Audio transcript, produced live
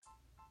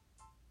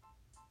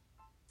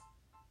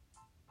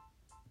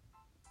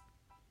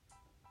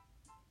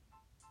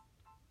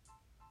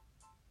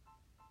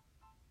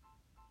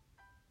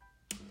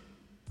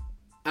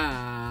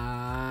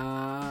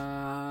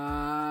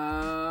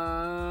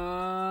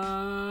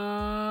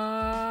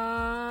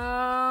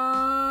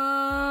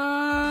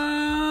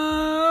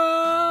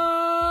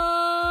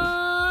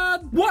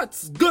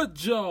What's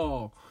good,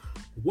 y'all?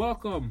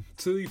 Welcome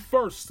to the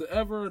first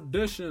ever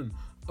edition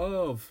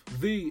of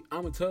the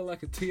I'ma Tell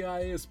Like a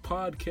TIS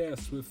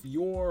podcast with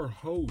your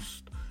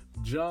host,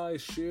 Jai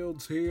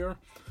Shields here.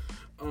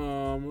 I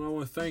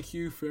want to thank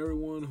you for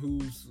everyone who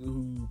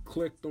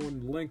clicked on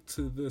the link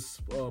to this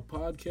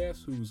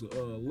podcast, who's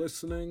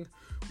listening,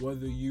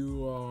 whether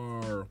you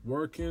are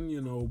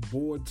working,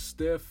 bored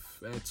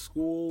stiff at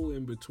school,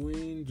 in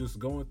between, just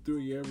going through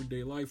your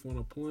everyday life on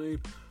a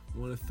plane. I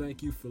want to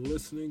thank you for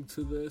listening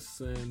to this,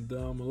 and I'm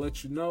going to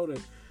let you know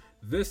that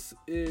this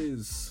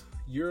is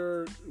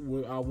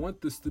I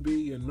want this to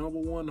be your number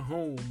one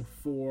home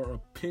for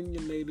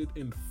opinionated,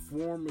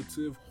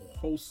 informative,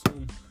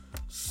 wholesome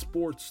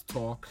sports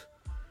talk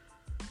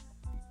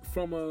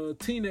from a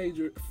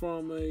teenager's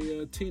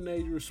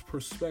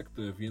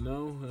perspective.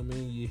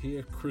 You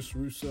hear Chris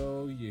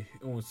Russo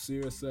on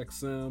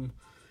SiriusXM,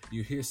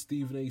 you hear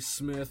Stephen A.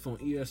 Smith on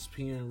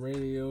ESPN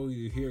Radio,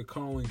 you hear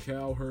Colin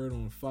Cowherd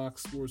on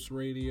Fox Sports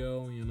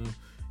Radio. You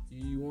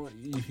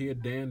hear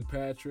Dan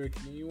Patrick,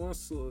 you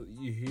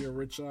hear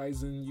Rich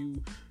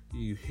Eisen,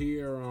 you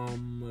hear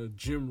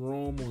Jim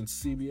Rome on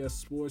CBS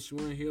Sports. You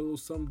want to hear a little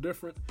something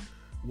different?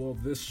 Well,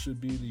 this should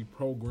be the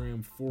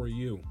program for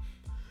you.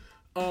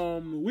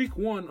 Week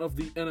 1 of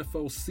the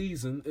NFL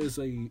season is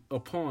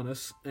upon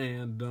us,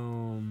 and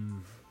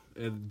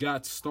it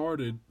got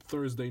started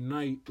Thursday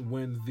night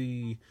when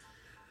the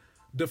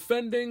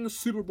defending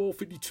Super Bowl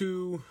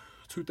 52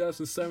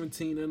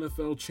 2017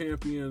 NFL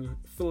champion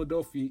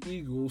Philadelphia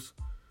Eagles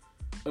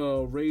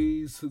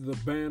raised the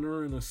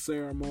banner in a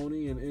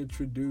ceremony and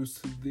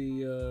introduced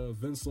the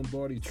Vince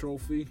Lombardi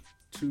Trophy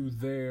to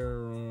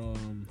their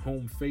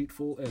home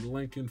faithful at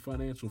Lincoln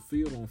Financial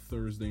Field on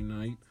Thursday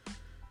night.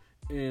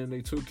 And they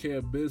took care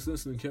of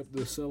business and kept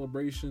the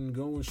celebration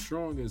going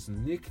strong as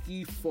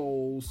Nicky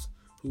Foles,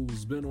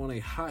 who's been on a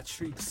hot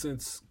streak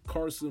since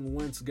Carson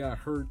Wentz got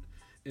hurt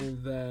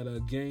in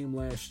that game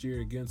last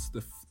year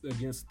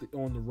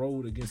on the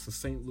road against the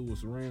St.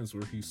 Louis Rams,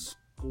 where he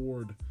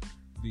scored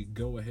the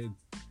go-ahead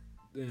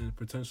and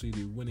potentially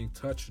the winning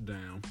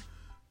touchdown,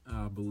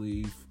 I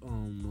believe,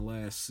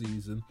 last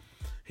season.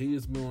 He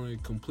has been on a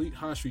complete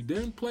hot streak.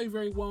 Didn't play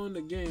very well in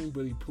the game,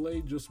 but he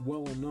played just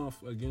well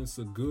enough against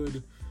a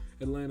good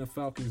Atlanta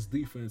Falcons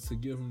defense to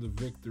give him the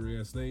victory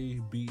as they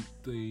beat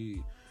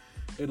the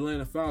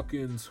Atlanta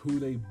Falcons, who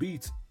they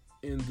beat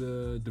in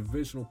the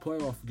divisional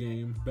playoff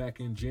game back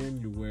in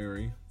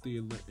January, the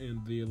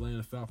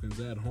Atlanta Falcons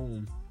at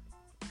home.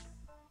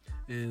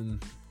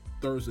 And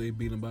Thursday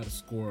beat them by the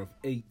score of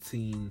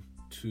 18-10.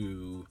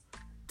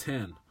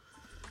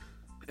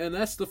 And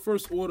that's the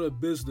first order of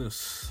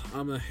business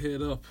I'm going to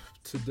hit up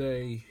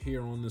today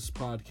here on this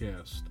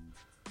podcast.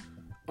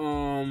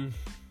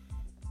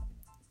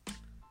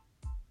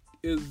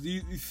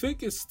 You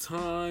think it's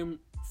time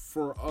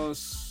for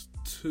us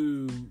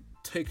to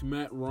take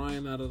Matt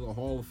Ryan out of the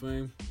Hall of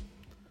Fame?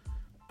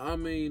 I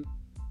mean,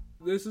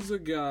 this is a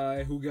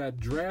guy who got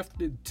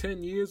drafted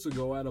 10 years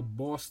ago out of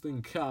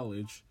Boston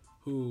College,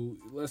 who,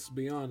 let's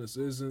be honest,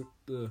 isn't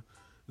the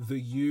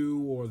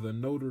U or the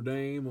Notre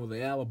Dame or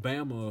the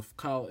Alabama of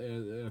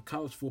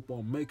college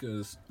football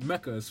mecca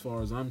as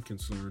far as I'm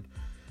concerned.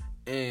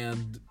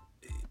 And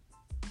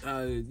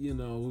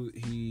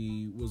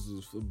he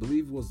was, I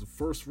believe, the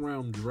first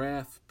round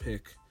draft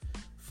pick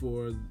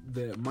for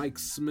that. Mike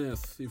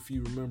Smith, if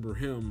you remember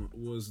him,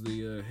 was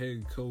the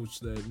head coach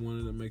that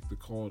wanted to make the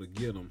call to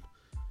get him.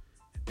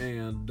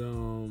 And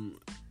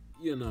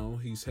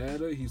he's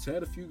had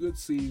a few good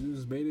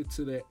seasons. Made it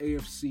to the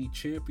AFC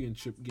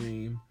Championship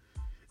game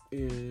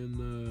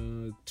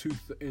in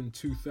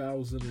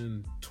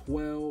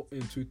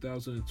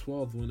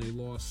 2012 when they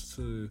lost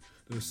to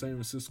the San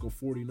Francisco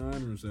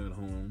 49ers at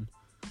home.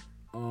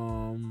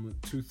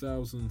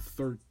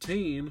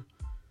 2013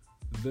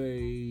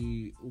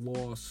 they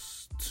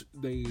lost to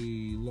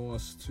the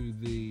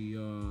I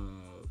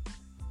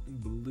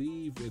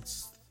believe it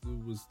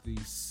was the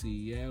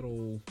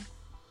Seattle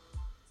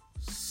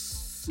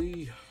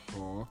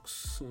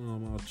Seahawks.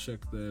 I'll check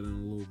that in a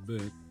little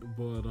bit,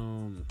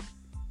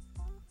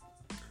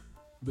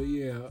 but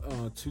yeah,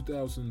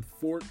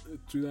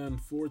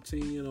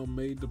 2014,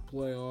 made the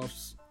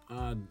playoffs.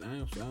 I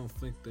don't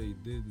think they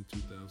did in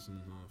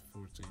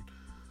 2014.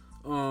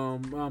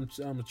 I'm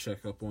gonna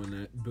check up on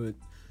that, but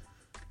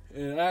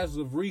as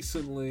of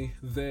recently,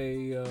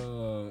 they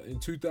in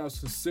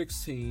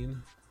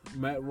 2016,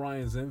 Matt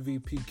Ryan's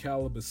MVP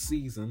caliber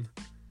season,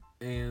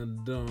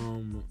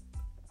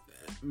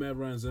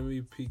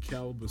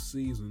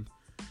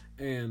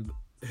 and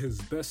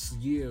his best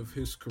year of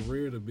his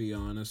career, to be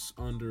honest,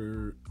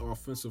 under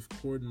offensive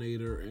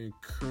coordinator and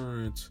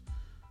current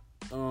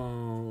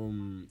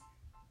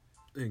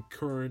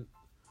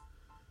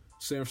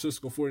San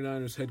Francisco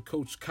 49ers head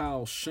coach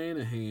Kyle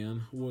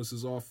Shanahan was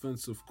his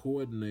offensive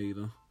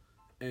coordinator,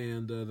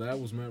 and that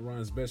was Matt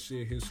Ryan's best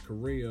year of his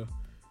career,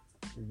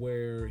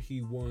 where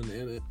he won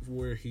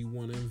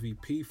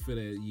MVP for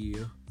that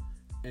year,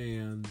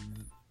 and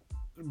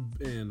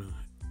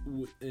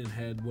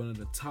had one of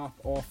the top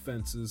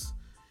offenses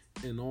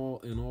in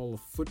all of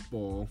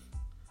football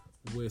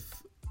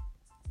with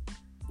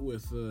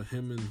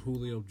him and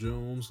Julio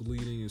Jones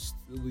leading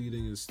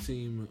his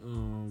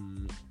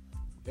team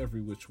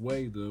every which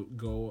way to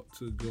go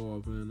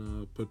up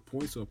and put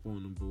points up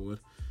on the board,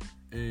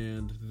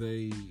 and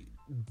they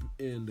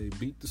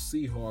beat the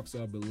Seahawks,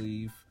 I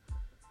believe,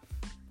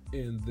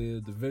 in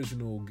the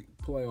divisional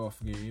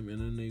playoff game, and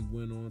then they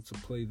went on to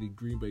play the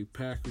Green Bay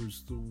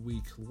Packers the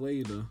week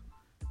later,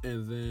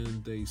 and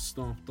then they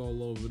stomped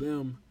all over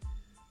them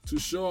to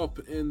show up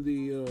in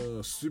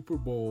the Super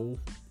Bowl.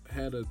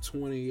 Had a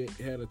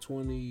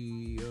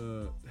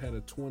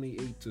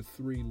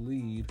 28-3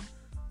 lead,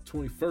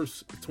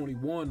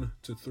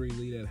 21-3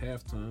 lead at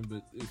halftime,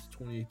 but it's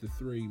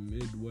 28-3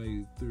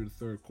 midway through the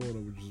third quarter,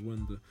 which is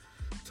when the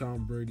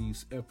Tom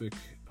Brady's epic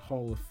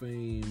Hall of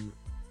Fame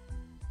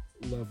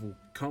level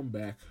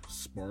comeback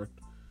sparked,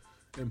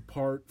 in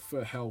part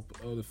for help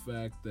of the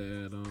fact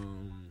that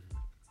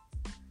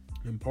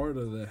in part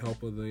of the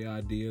help of the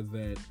idea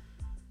that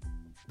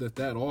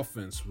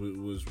offense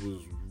was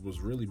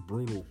really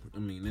brutal. I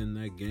mean, in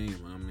that game,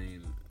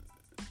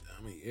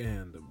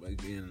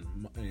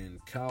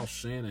 and Kyle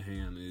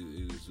Shanahan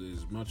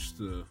is much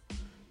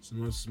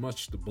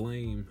to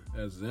blame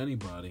as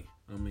anybody.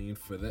 I mean,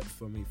 for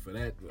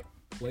that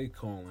play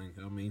calling.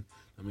 I mean,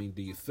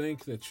 do you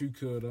think that you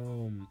could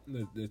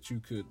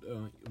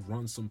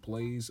run some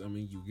plays? I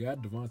mean, you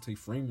got Devontae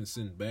Freeman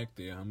sitting back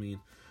there. I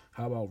mean,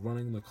 how about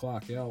running the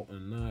clock out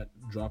and not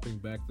dropping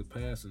back the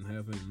pass and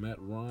having Matt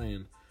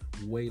Ryan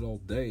wait all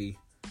day,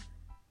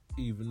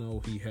 even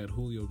though he had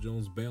Julio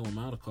Jones bail him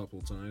out a couple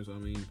of times? I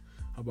mean,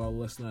 how about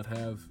let's not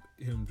have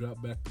him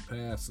drop back the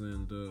pass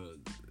and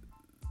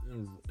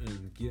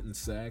getting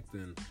sacked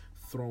and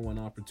throwing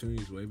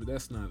opportunities away? But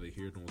that's neither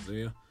here nor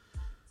there.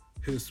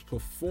 His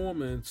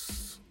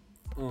performance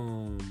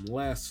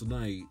last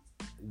night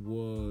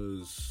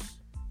was,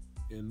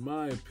 in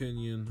my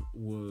opinion,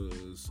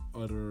 was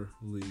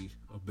utterly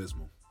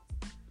abysmal.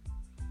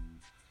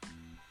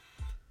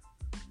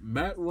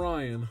 Matt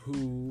Ryan,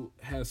 who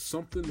has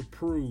something to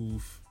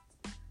prove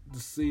to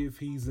see if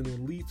he's an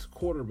elite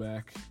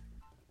quarterback,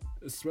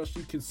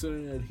 especially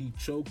considering that he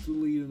choked the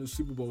lead in the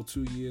Super Bowl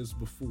 2 years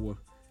before,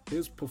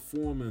 his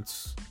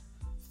performance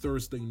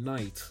Thursday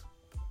night,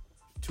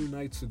 2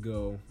 nights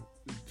ago,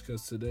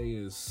 because today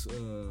is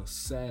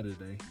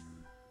Saturday,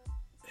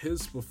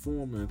 his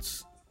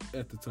performance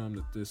at the time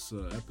that this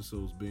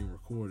episode is being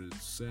recorded,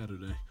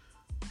 Saturday,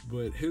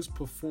 but his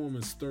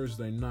performance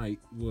Thursday night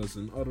was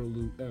an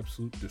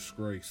absolute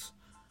disgrace.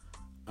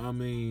 I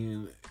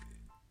mean,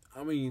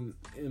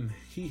 and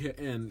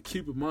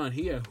keep in mind,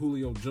 he had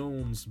Julio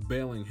Jones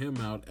bailing him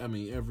out. I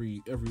mean,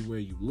 everywhere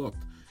you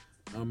looked.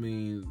 I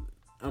mean,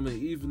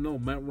 even though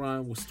Matt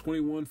Ryan was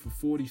 21 for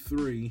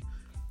 43,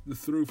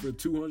 threw for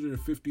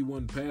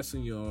 251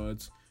 passing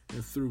yards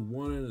and threw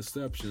 1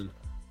 interception.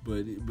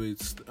 But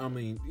I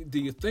mean, do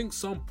you think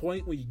some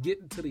point when you get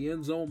into the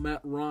end zone,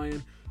 Matt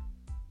Ryan?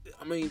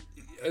 I mean,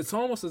 it's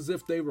almost as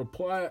if they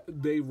rely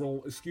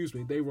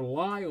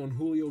on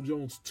Julio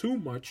Jones too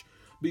much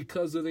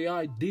because of the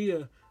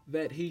idea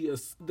that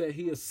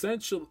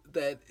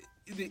that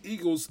the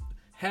Eagles,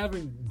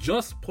 having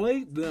just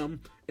played them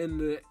in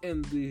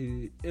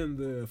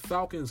the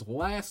Falcons'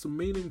 last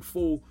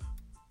meaningful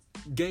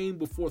game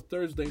before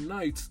Thursday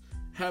nights,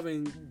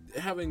 having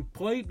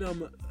played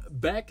them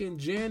back in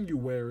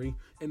January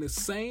in the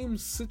same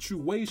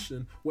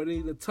situation where they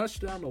needed a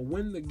touchdown to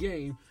win the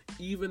game,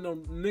 even though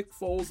Nick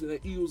Foles and the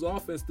Eagles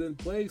offense didn't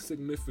play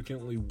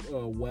significantly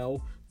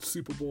well,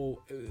 Super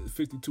Bowl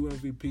 52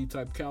 MVP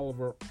type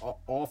caliber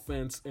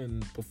offense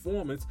and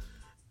performance,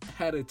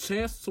 had a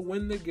chance to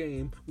win the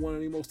game, one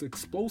of the most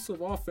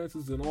explosive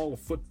offenses in all of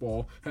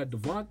football, had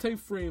Devontae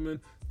Freeman,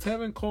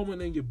 Tevin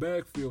Coleman in your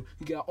backfield.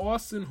 You got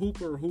Austin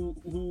Hooper,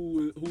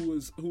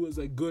 who is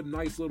a good,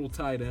 nice little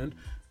tight end.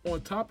 On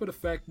top of the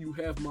fact you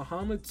have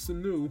Mohamed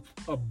Sanu,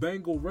 a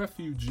Bengal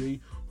refugee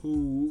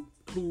who's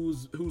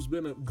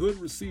been a good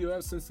receiver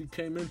ever since he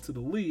came into the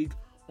league.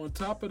 On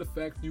top of the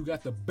fact you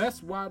got the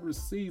best wide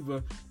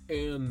receiver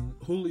in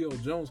Julio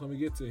Jones. Let me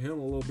get to him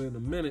a little bit in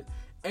a minute.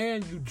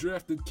 And you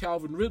drafted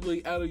Calvin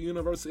Ridley out of the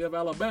University of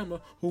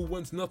Alabama, who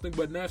wins nothing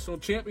but national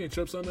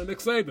championships under Nick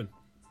Saban.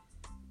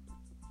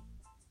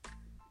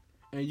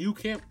 And you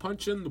can't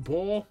punch in the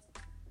ball.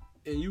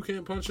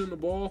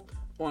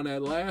 On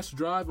that last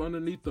drive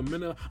underneath the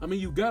minute. I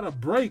mean, you got a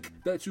break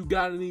that you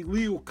got an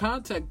illegal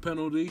contact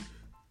penalty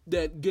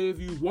that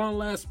gave you one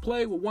last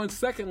play with 1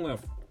 second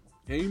left.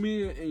 And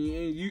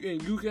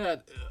you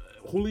got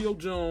Julio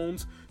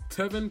Jones,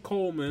 Tevin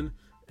Coleman,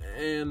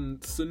 and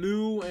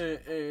Sanu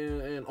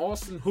and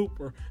Austin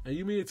Hooper, and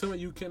you mean to tell me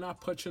you cannot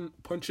punch in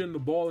the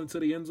ball into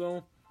the end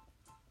zone?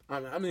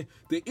 I mean,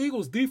 the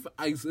Eagles'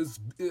 defense is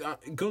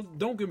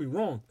don't get me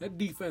wrong, that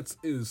defense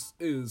is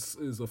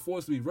a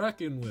force to be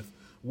reckoned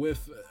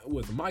with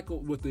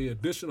the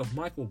addition of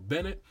Michael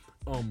Bennett,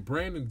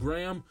 Brandon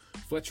Graham,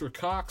 Fletcher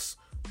Cox,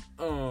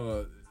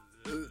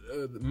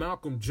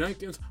 Malcolm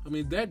Jenkins. I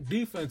mean, that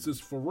defense is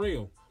for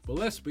real. But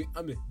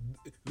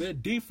their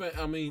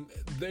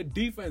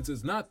defense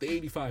is not the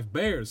 85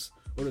 Bears.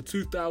 or the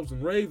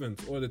 2000 Ravens,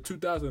 or the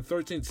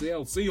 2013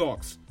 Seattle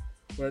Seahawks,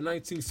 or the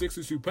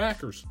 1962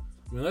 Packers.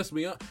 I mean, let's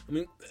be honest. I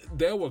mean,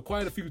 there were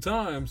quite a few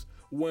times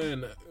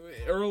when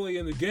early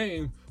in the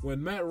game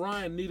when Matt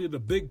Ryan needed a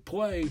big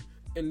play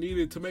and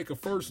needed to make a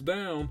first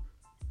down,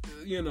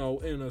 in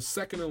a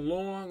second and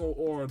long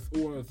or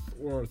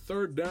a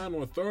third down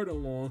or a third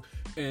and long,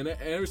 and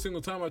every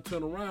single time I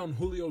turn around,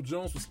 Julio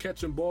Jones was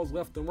catching balls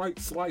left and right,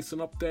 slicing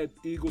up that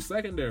Eagles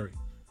secondary.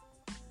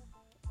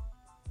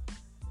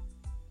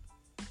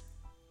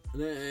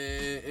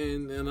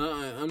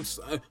 And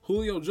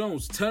Julio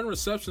Jones, 10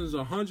 receptions,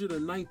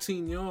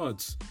 119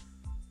 yards.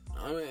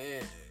 I mean,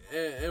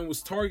 and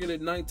was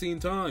targeted 19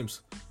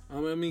 times. I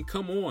mean,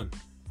 come on.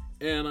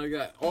 And I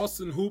got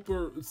Austin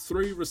Hooper,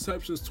 3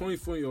 receptions,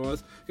 24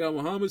 yards. Got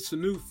Mohamed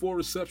Sanu, 4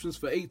 receptions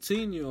for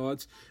 18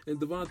 yards. And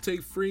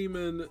Devontae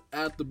Freeman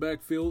at the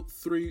backfield,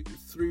 three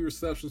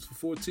receptions for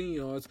 14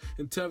 yards.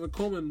 And Tevin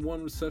Coleman,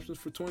 1 reception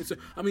for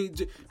 26. I mean,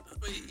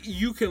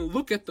 you can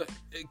look at the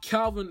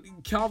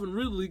Calvin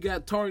Ridley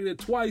got targeted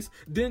twice,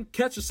 didn't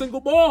catch a single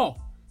ball.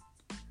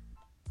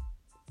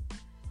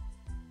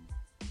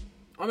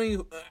 I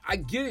mean, I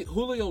get it.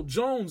 Julio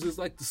Jones is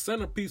like the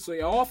centerpiece of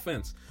your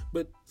offense,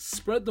 but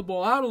spread the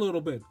ball out a little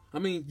bit. I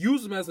mean,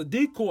 use him as a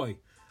decoy.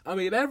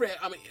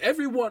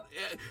 Everyone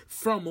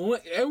from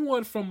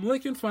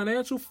Lincoln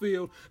Financial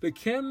Field to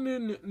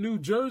Camden, New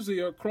Jersey,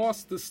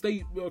 across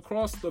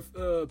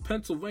the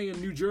Pennsylvania,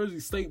 New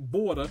Jersey state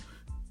border,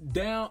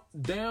 down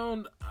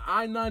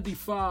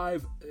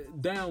I-95,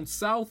 down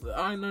south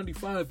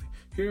I-95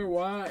 here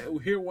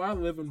where I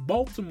live in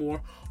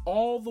Baltimore,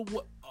 all the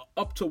way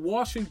up to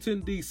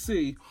Washington,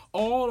 D.C.,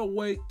 all the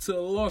way to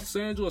Los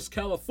Angeles,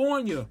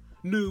 California,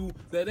 knew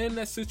that in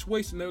that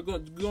situation they were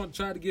going to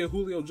try to give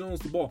Julio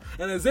Jones the ball.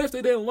 And as if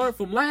they didn't learn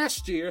from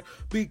last year,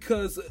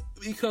 because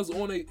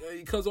on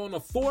a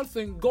 4th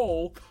and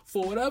goal,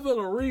 for whatever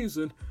the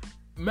reason,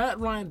 Matt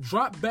Ryan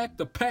dropped back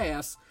the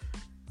pass,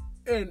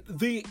 and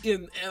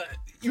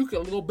you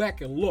can go back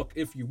and look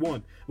if you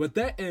want, but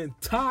that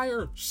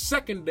entire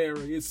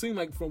secondary, it seemed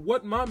like, from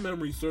what my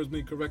memory serves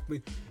me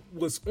correctly,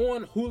 was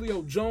on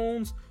Julio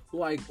Jones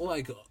like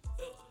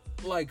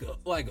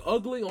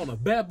ugly on a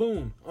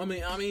baboon. I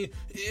mean,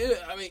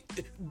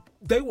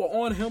 they were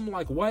on him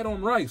like white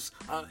on rice.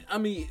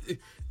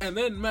 And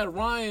then Matt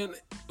Ryan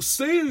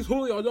sees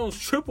Julio Jones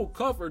triple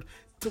covered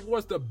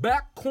towards the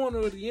back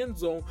corner of the end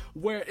zone,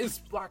 where it's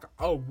like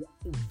a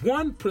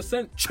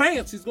 1%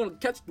 chance he's going to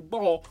catch the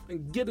ball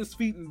and get his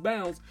feet in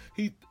bounds.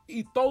 He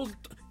throws it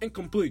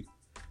incomplete.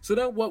 So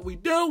then what we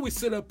do, we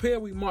sit up here,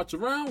 we march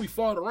around, we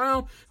fart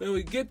around, then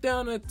we get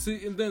down and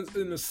then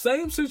in the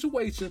same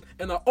situation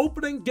in the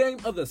opening game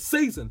of the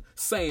season,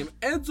 same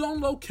end zone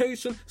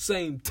location,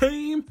 same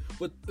team,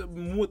 with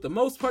the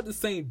most part the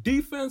same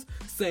defense,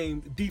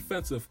 same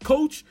defensive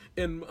coach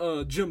in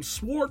Jim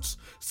Schwartz,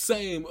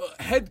 same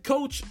head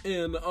coach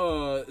in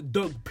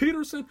Doug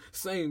Peterson,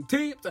 same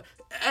team.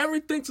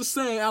 Everything's the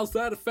same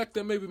outside the fact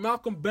that maybe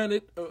Michael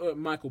Bennett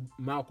and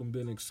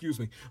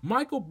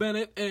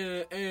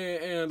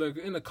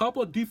a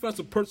couple of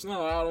defensive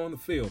personnel out on the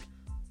field.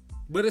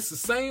 But it's the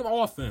same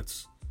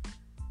offense.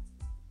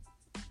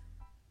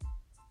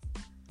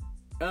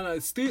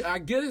 And I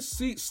get it,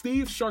 Steve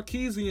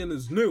Sarkisian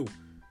is new.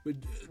 But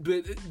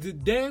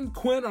did Dan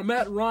Quinn or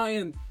Matt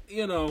Ryan,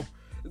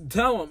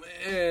 tell him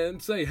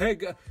and say, hey,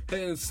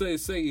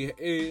 Stevie,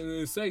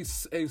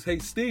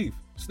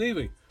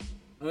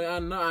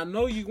 I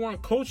know you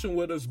weren't coaching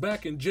with us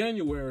back in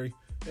January,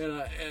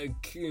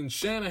 and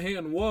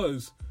Shanahan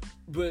was,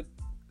 but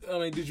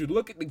did you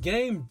look at the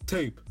game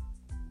tape?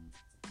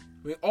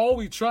 All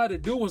we tried to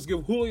do was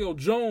give Julio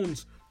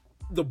Jones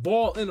the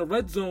ball in the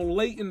red zone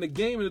late in the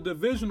game in the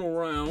divisional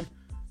round,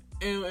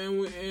 and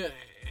the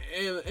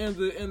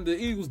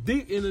Eagles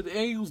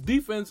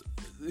defense,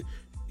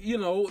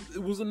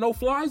 it was a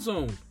no-fly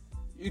zone.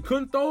 You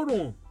couldn't throw to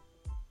him.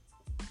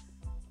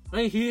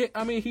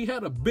 He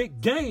had a big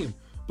game.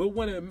 But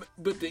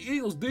the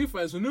Eagles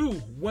defense knew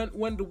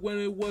when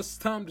it was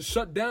time to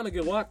shut down and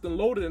get locked and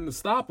loaded and to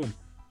stop them.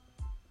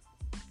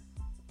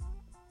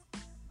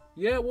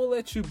 Yeah, we'll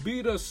let you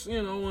beat us,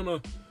 on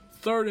a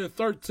 3rd and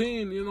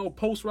 13,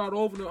 post route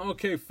over.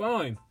 Okay,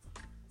 fine.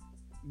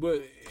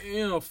 But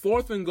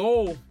 4th and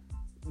goal,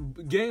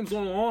 game's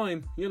on the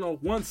line.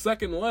 1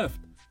 second left.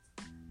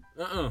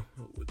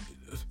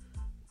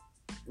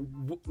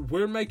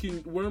 We're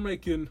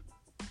making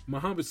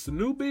Mohamed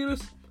Sanu beat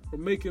us. We're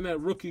making that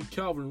rookie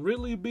Calvin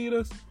Ridley beat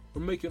us.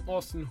 We're making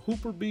Austin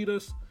Hooper beat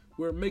us.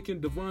 We're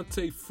making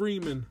Devontae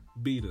Freeman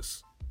beat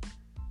us.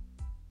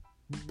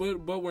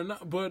 But we're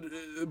not. But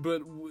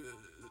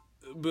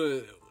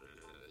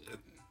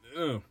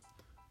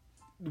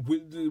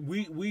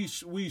we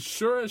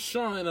sure as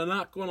shine are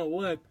not going to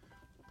let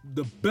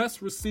the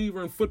best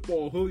receiver in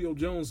football, Julio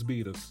Jones,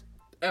 beat us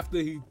after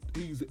he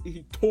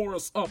tore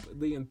us up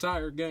the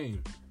entire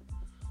game.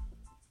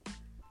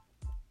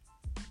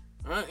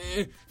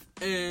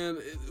 And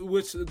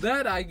which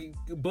that I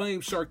blame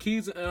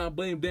Sarkisian and I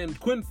blame Dan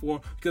Quinn for,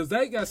 because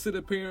they got to sit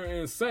up here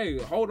and say,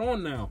 hold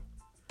on now.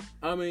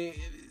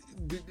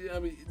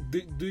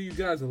 do you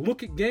guys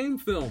look at game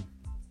film?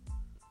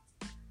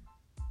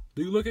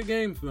 Do you look at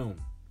game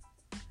film?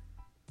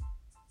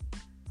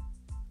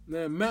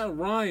 Now, Matt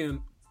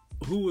Ryan,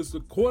 who was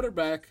the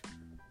quarterback,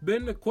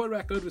 been the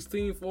quarterback of this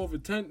team for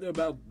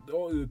about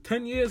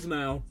 10 years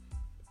now,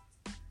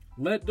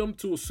 led them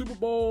to a Super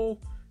Bowl,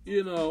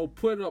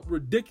 put up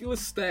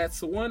ridiculous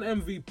stats, won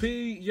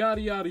MVP,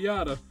 yada, yada,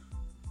 yada.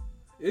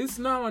 It's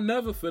now or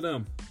never for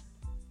them.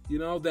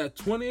 That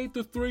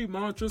 28-3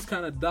 mantras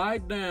kind of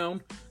died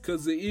down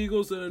because the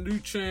Eagles are the new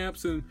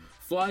champs and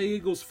Fly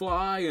Eagles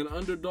Fly and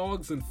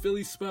underdogs and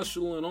Philly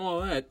special and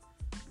all that.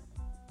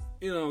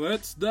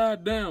 That's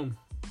died down.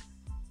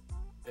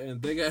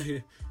 And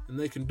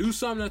they can do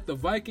something that the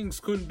Vikings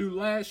couldn't do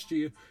last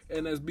year,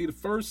 and that's be the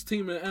first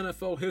team in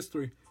NFL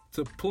history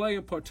to play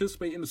and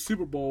participate in the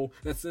Super Bowl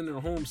that's in their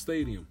home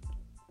stadium.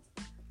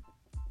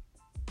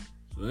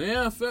 So the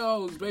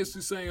NFL is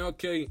basically saying,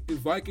 okay, if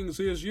Vikings,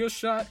 here's your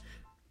shot.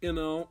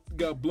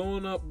 Got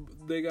blown up.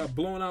 They got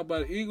blown out by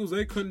the Eagles.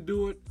 They couldn't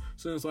do it.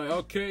 So it's like,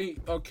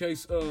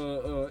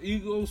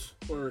 Eagles.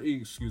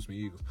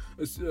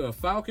 It's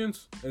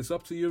Falcons. It's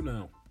up to you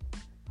now.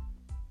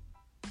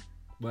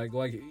 Like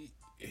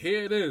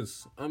here it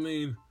is. I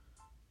mean,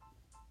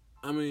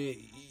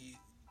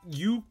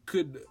 you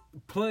could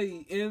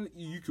play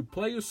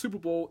a Super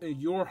Bowl in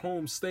your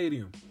home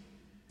stadium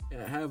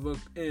and have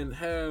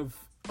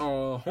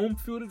a home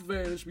field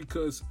advantage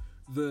because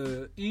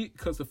the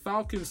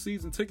Falcons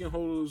season ticket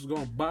holders are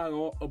gonna buy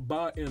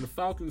and the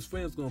Falcons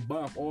fans are gonna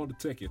buy up all the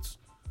tickets.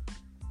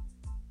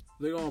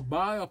 They're gonna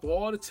buy up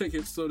all the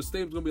tickets, so the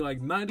stadium's gonna be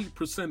like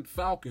 90%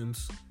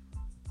 Falcons.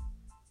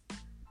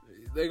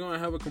 They're gonna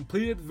have a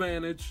complete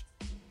advantage.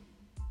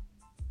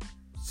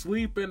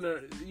 Sleep in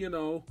their,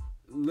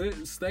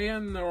 stay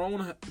in their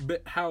own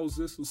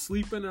houses,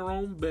 sleep in their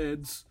own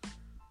beds.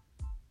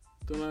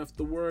 Don't have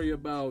to worry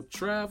about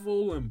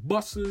travel and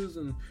buses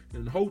and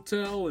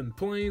hotel and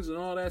planes and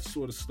all that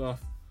sort of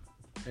stuff.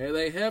 And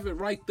they have it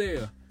right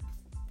there.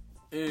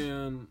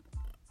 And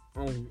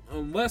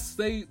unless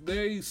they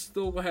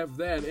still have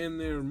that in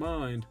their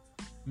mind,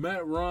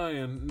 Matt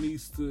Ryan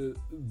needs to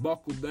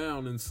buckle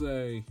down and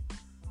say,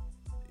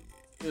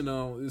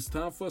 it's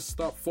time for us to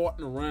stop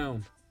farting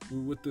around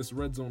with this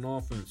red zone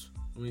offense.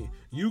 I mean,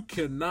 you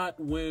cannot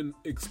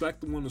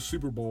expect to win the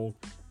Super Bowl,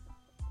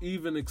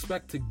 even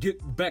expect to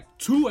get back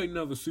to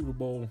another Super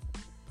Bowl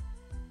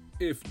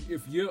if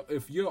your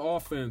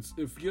offense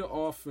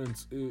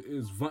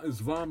is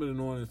vomiting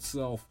on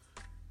itself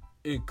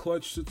in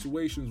clutch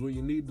situations where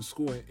you need to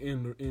score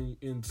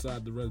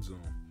inside the red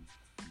zone.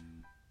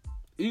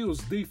 Eagles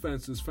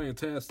defense is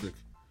fantastic,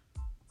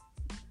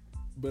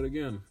 but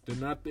again, they're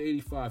not the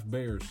 '85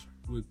 Bears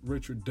with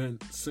Richard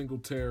Dent,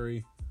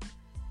 Singletary,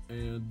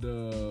 and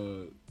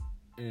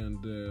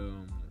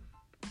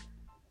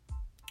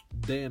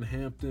Dan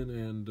Hampton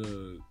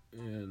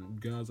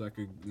and guys I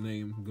could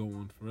name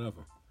going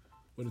forever.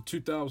 Or the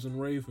 2000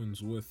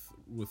 Ravens with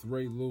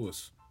Ray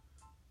Lewis.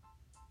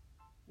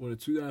 Or the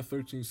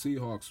 2013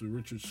 Seahawks with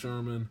Richard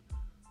Sherman,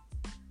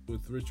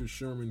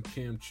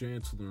 Cam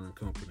Chancellor and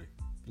company.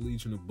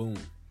 Legion of Boom.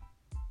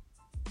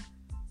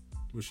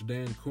 Which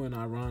Dan Quinn,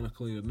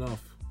 ironically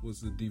enough,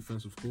 was the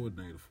defensive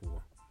coordinator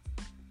for.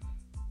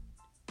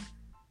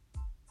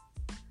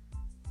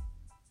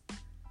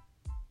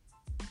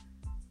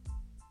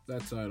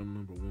 That's item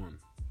number one.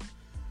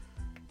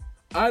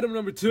 Item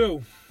number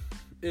two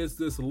is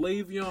this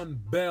Le'Veon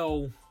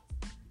Bell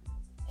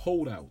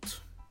holdout.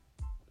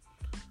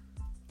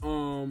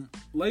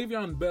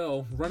 Le'Veon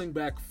Bell, running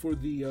back for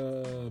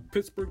the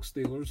Pittsburgh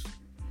Steelers,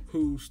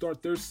 who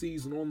start their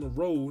season on the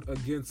road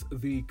against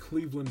the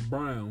Cleveland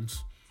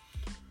Browns.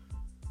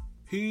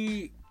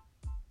 He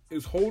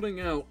is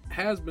holding out,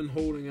 has been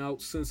holding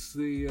out since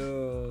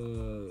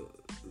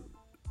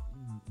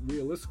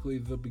realistically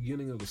the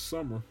beginning of the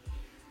summer.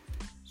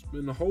 He's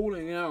been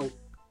holding out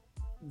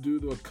due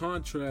to a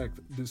contract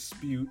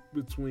dispute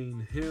between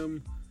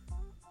him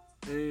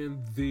and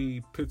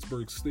the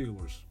Pittsburgh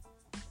Steelers.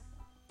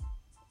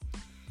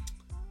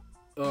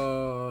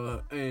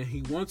 And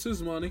he wants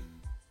his money.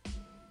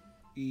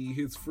 He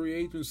hits free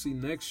agency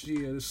next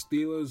year. The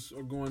Steelers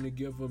are going to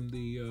give him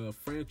the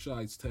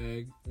franchise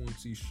tag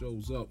once he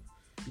shows up.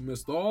 He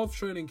missed all of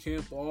training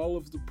camp, all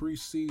of the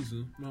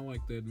preseason. Not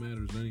like that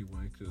matters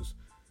anyway, because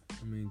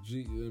a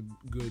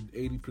good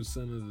 80%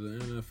 of the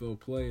NFL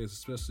players,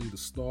 especially the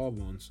star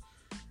ones,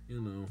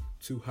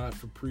 too hot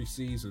for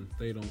preseason.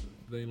 They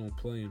don't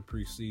play in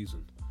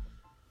preseason.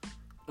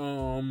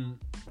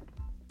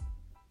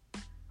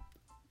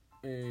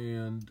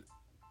 And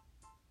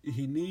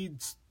he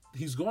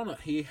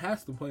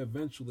has to play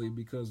eventually,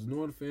 because in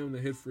order for him to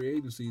hit free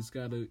agency, he's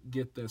got to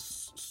get that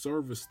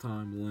service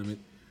time limit.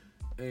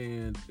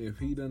 And if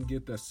he doesn't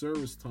get that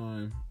service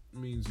time, it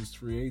means his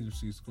free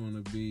agency is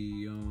going to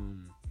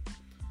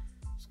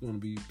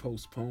be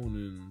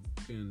postponed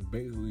and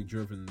basically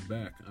driven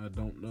back. I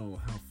don't know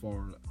how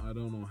far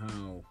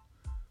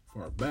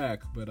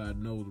back, but I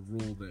know the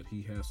rule that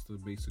he has to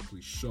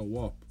basically show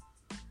up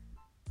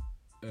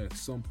at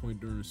some point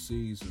during the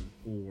season,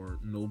 or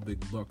no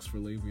big bucks for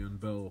Le'Veon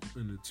Bell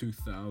in the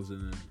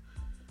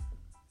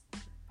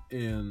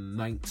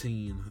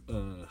 2019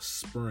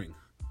 spring.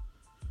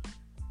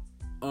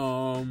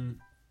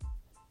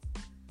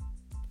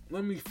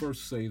 Let me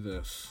first say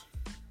this.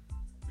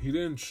 He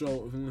didn't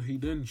show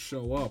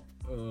up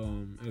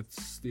at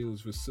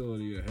Steelers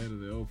facility ahead of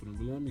the opener,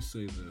 but let me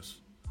say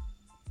this.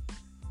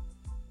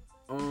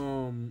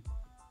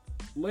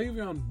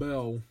 Le'Veon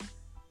Bell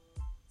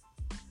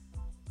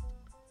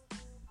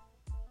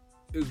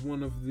is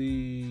one of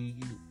the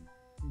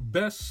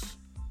best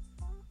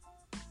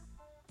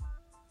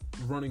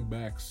running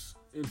backs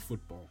in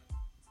football.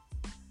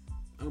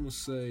 I'm going to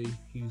say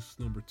he's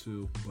number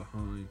 2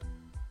 behind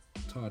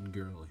Todd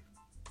Gurley.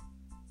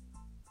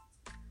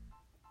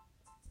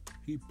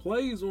 He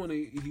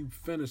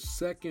finished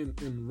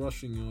second in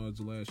rushing yards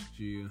last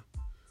year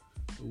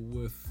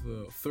with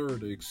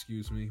third.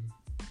 Kareem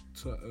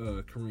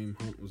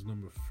Hunt was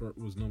number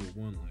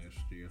 1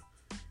 last year.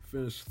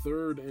 Finished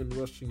third in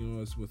rushing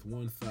yards with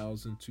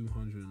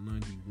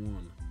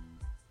 1,291.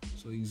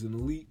 So he's an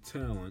elite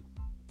talent,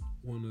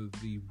 one of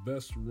the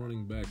best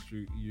running backs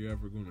you're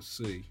ever going to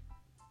see,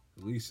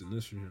 at least in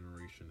this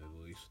generation, at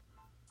least.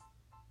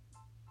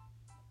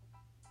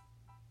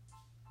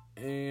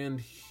 And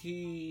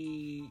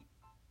he,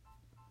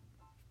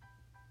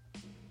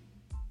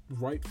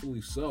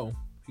 rightfully so,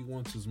 he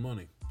wants his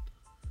money.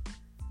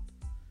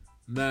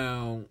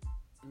 Now,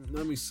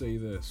 let me say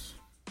this.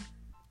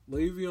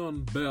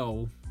 Le'Veon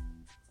Bell,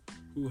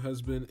 who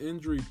has been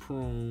injury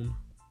prone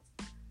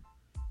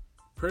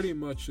pretty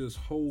much his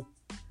whole,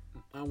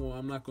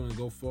 I'm not going to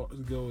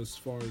go as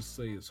far as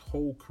say his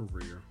whole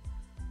career,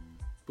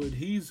 but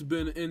he's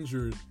been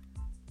injured.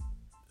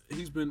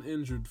 He's been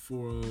injured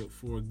for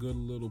a good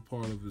little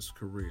part of his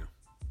career.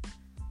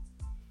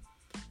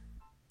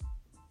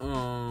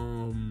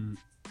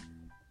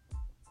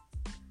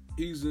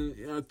 He's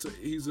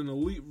an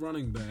elite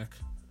running back.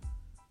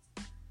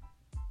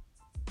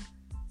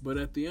 But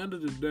at the end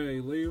of the day,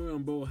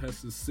 Le'Veon Bell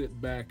has to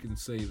sit back and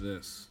say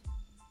this.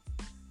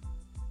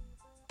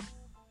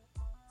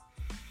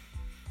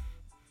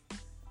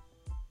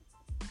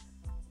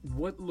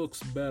 What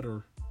looks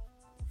better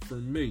for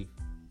me,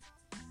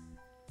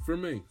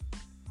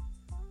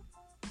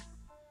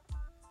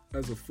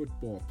 as a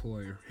football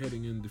player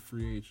heading into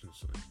free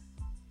agency?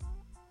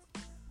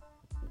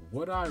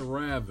 Would I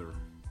rather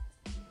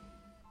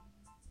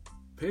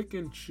pick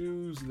and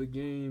choose the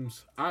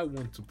games I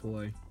want to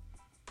play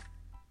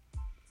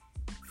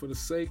for the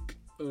sake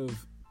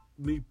of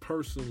me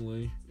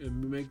personally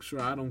and make sure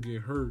I don't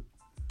get hurt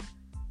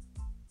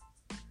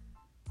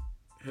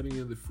heading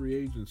into free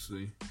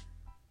agency,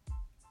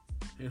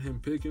 and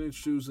him picking and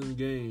choosing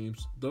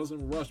games,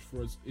 doesn't rush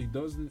for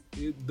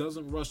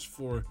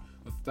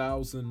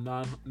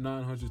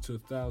 1,900 to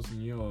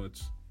 1,000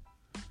 yards,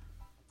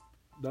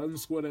 doesn't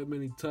score that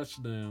many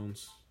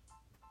touchdowns,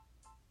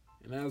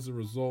 and as a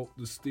result,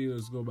 the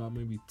Steelers go about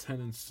maybe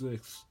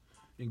 10-6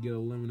 and get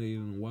eliminated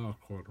in the wild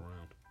card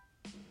round.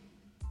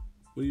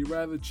 Would he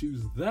rather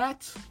choose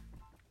that,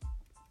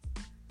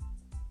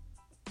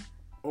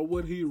 or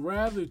would he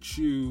rather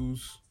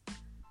choose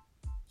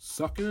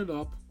sucking it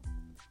up,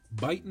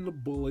 biting the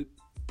bullet,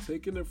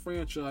 taking the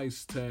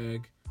franchise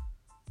tag,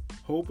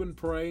 hope and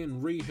pray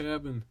and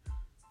rehab, and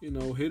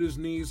hit his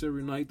knees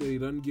every night that he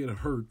doesn't get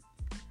hurt,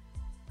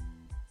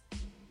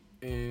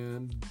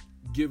 and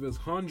give his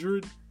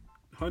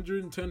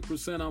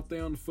 110% out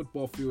there on the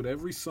football field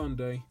every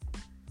Sunday,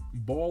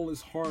 ball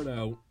his heart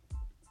out,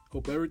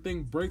 hope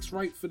everything breaks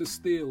right for the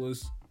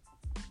Steelers,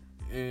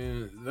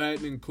 and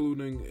that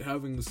including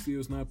having the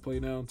Steelers not play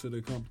down to the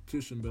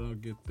competition, but I'll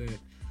get that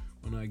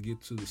when I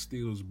get to the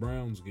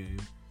Steelers-Browns game,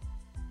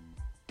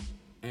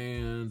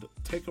 and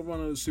take a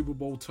run at the Super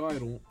Bowl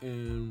title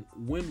and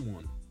win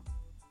one.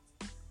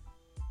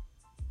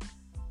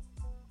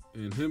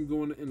 And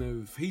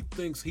if he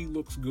thinks he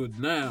looks good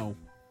now,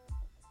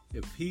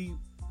 if he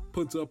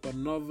puts up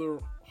another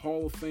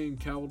Hall of Fame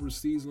caliber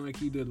season like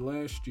he did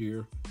last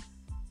year,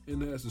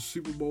 and has a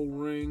Super Bowl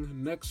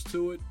ring next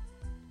to it,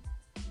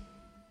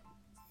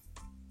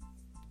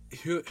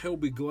 he'll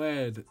be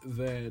glad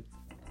that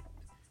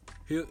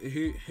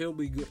he'll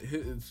be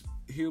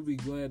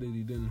glad that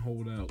he didn't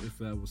hold out if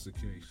that was the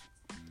case.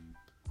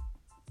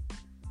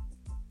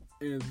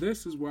 And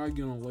this is where I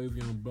get on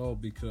Le'Veon Bell,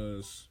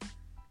 because,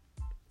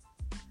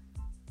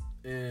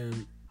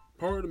 and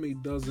part of me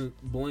doesn't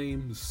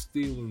blame the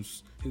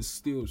Steelers, his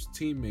Steelers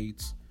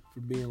teammates,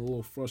 for being a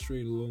little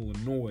frustrated, a little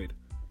annoyed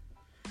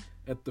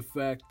at the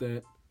fact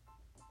that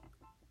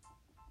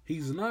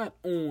he's not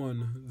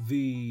on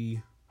the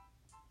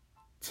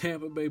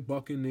Tampa Bay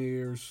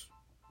Buccaneers,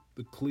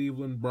 the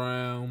Cleveland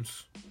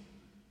Browns,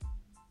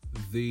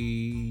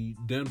 the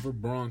Denver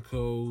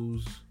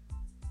Broncos,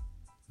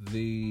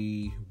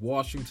 the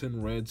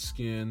Washington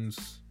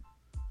Redskins,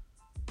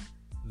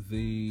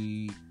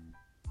 the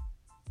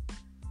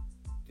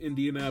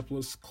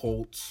Indianapolis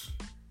Colts.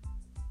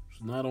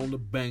 He's not on the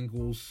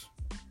Bengals.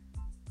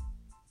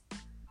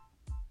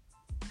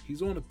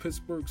 He's on the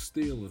Pittsburgh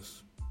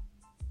Steelers.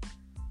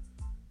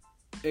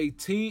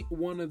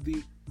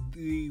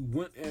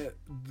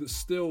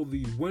 still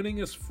the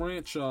winningest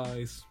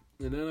franchise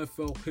in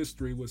NFL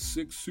history with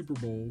 6 Super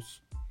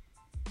Bowls,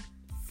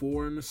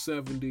 4 in the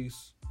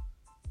 70s,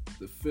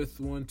 the 5th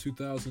one,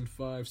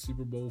 2005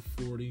 Super Bowl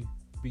 40,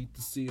 beat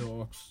the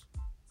Seahawks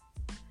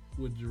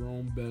with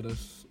Jerome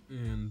Bettis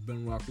and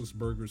Ben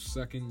Roethlisberger's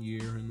second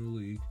year in the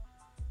league.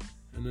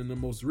 And then the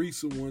most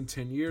recent one,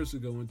 10 years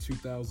ago in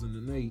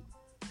 2008,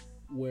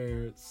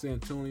 where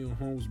Santonio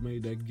Holmes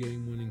made that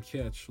game-winning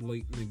catch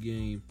late in the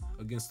game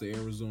against the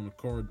Arizona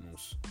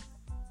Cardinals.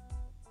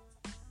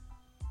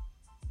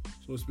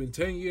 So it's been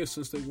 10 years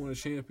since they won a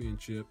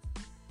championship,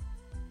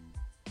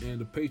 and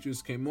the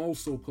Patriots came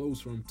also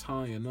close from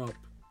tying up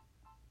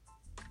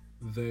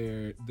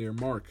their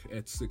mark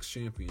at 6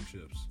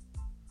 championships.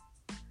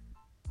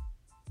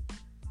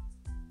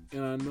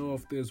 And I know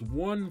if there's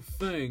one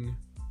thing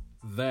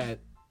that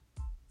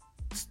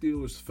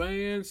Steelers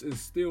fans and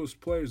Steelers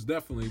players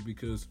definitely,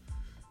 because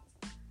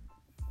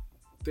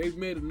they've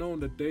made it known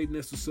that they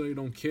necessarily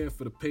don't care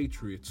for the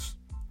Patriots,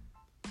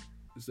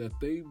 is that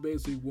they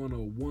basically want to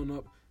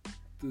one-up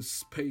the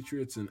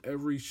Patriots in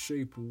every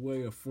shape,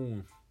 way, or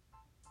form.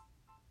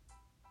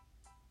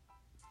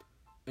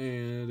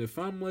 And if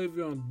I'm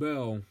Le'Veon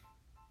Bell,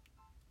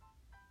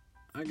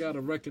 I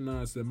gotta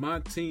recognize that my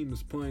team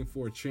is playing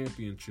for a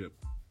championship.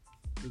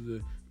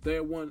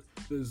 They're one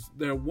of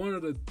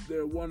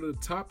the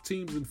top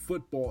teams in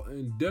football,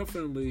 and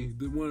definitely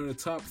one of the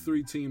top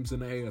 3 teams in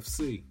the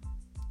AFC,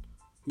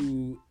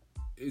 who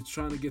is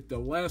trying to get their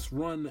last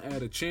run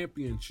at a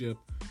championship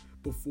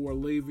before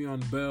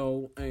Le'Veon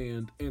Bell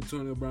and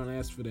Antonio Brown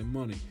ask for their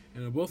money,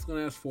 and they're both going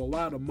to ask for a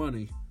lot of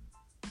money.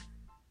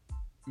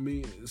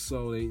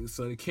 So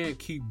they can't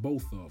keep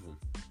both of them.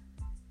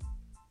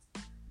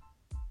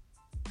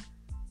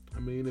 I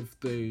mean, if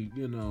they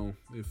get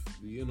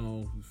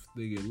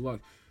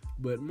lucky,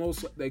 but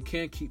they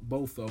can't keep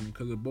both of them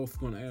because they're both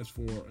going to ask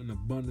for an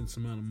abundance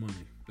amount of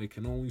money. They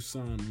can only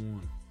sign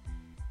one.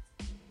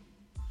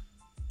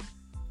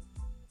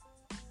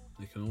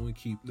 They can only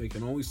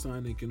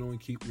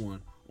keep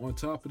one. On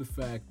top of the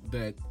fact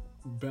that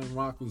Ben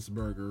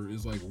Roethlisberger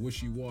is like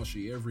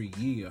wishy-washy every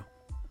year,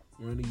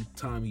 or any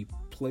time he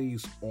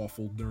plays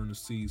awful during the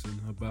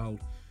season, about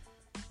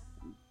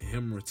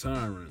him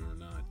retiring or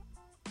not.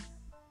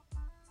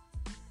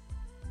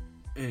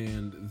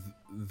 And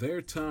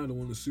their time to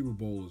win the Super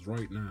Bowl is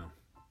right now.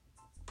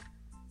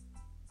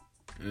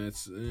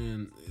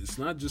 And it's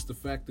not just the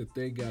fact that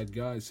they got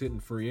guys hitting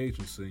free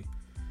agency.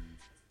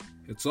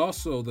 It's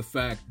also the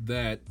fact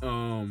that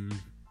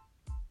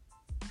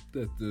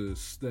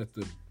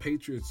the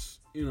Patriots,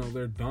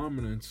 their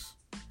dominance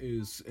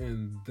is,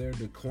 and their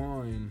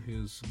decline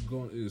is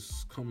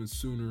coming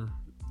sooner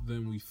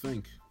than we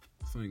think.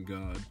 Thank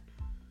God.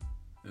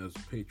 As a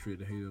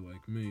Patriot hater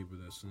like me, but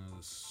that's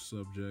another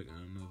subject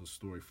and another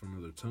story for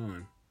another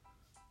time.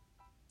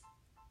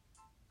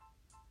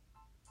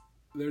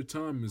 Their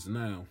time is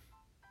now,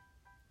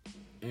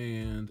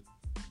 and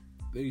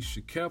they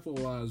should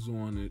capitalize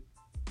on it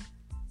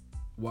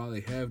while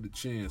they have the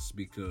chance,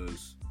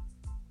 because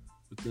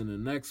within the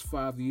next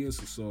 5 years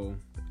or so,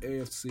 the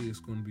AFC is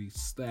going to be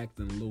stacked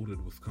and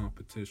loaded with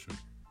competition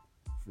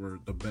for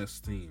the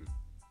best team.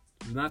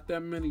 There's not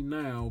that many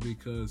now,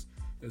 because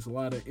there's a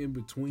lot of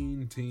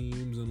in-between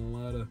teams and a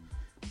lot of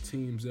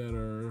teams that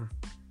are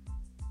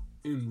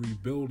in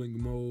rebuilding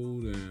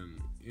mode and,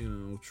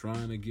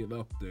 trying to get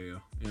up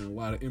there. And a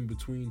lot of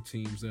in-between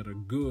teams that are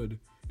good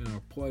and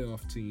are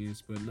playoff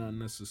teams, but not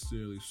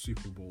necessarily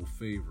Super Bowl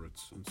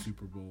favorites and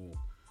Super Bowl,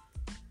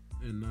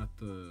 and not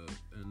the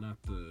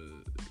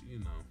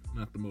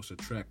most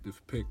attractive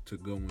pick to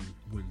go and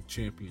win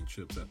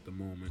championships at the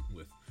moment,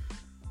 with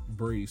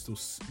Brady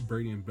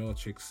and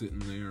Belichick sitting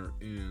there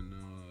in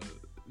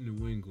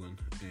New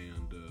England,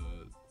 and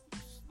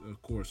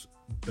of course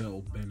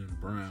Bell, Ben, and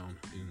Brown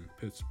in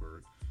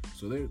Pittsburgh.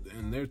 So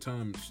their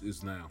time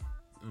is now.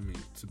 I mean,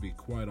 to be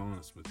quite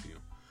honest with you,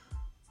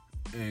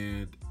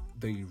 and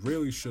they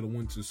really should have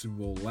went to the Super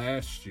Bowl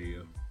last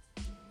year,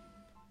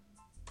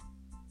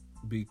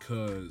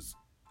 because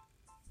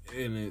as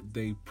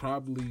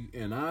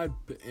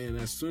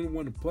soon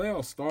when the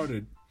playoffs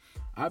started,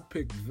 I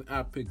picked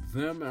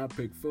them, and I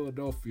picked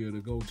Philadelphia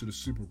to go to the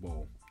Super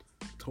Bowl.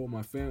 Told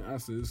my family, I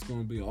said, it's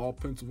going to be an all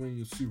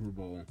Pennsylvania Super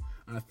Bowl.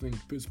 I think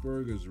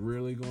Pittsburgh is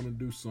really going to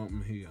do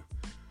something here.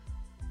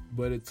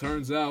 But it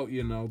turns out,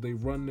 they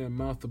run their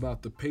mouth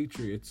about the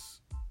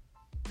Patriots,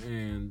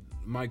 and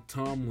Mike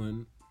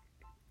Tomlin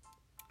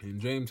and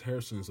James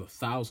Harrison is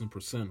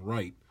 1,000%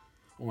 right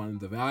on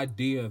the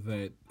idea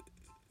that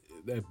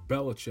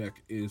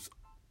Belichick is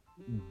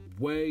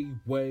way,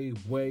 way,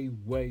 way,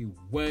 way,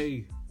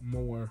 way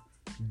more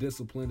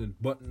disciplined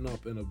and buttoned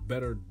up, and a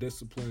better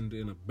disciplined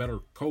and a better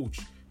coach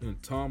than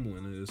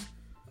Tomlin is,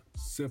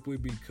 simply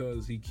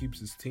because he keeps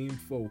his team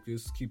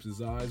focused, keeps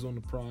his eyes on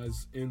the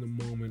prize in the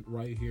moment,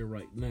 right here,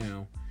 right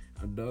now,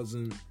 and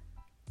doesn't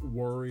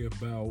worry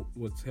about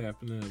what's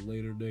happening at a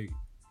later date.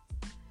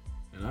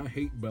 And I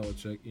hate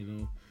Belichick,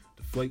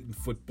 the deflating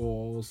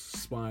footballs,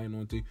 spying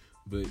on team.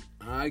 But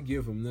I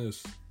give him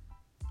this.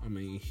 I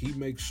mean, he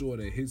makes sure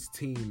that his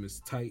team is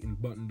tight and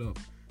buttoned up.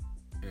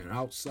 And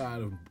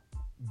outside of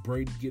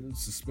Brady getting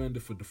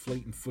suspended for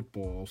deflating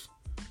footballs,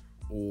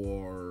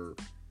 or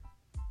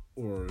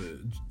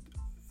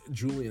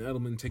Julian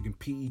Edelman taking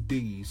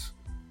PEDs,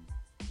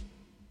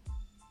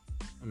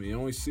 I mean, the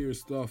only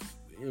serious stuff,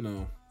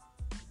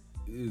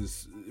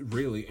 is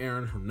really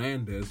Aaron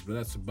Hernandez, but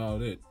that's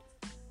about it.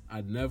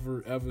 I'd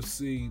never ever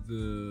see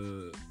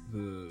the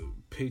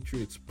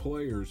Patriots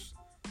players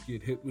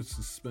get hit with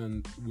suspensions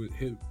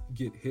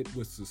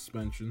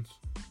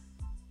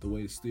the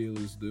way the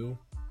Steelers do,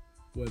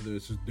 whether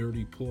it's a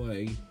dirty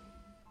play,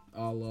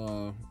 a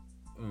la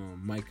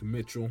Mike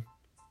Mitchell,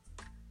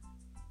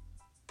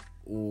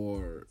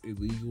 or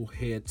illegal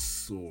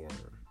hits, or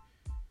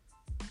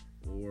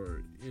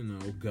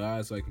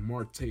guys like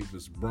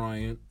Martavis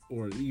Bryant,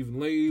 or even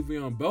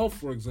Le'Veon Bell,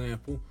 for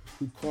example,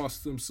 who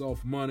cost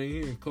himself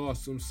money and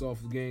cost himself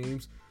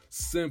games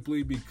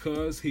simply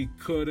because he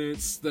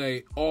couldn't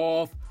stay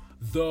off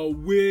the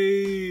weed.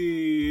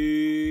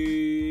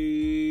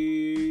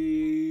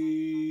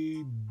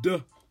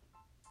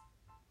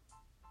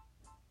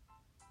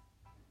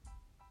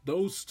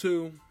 Those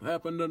two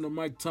happened under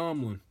Mike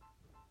Tomlin.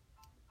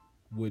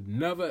 Would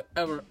never,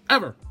 ever,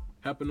 ever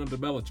happen under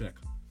Belichick.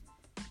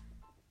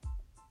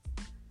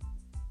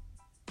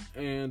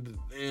 And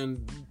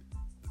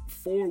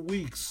 4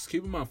 weeks,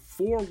 keep in mind,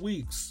 4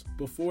 weeks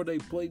before they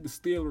played the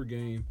Steeler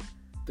game,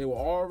 they were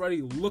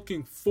already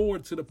looking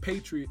forward to the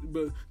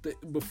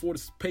before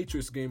the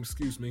Patriots game,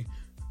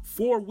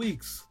 4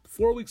 weeks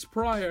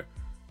prior,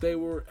 they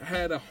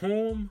had a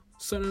home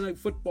Sunday Night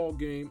Football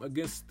game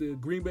against the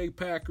Green Bay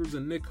Packers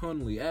and Nick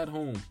Hundley at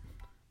home.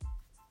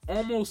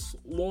 Almost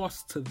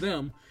lost to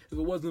them if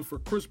it wasn't for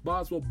Chris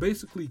Boswell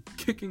basically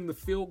kicking the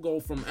field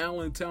goal from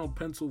Allentown,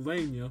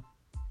 Pennsylvania.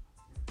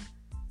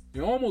 They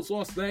almost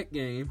lost that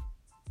game.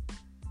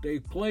 They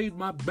played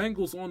my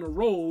Bengals on the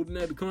road and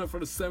had to come up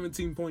for the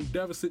 17-point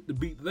deficit to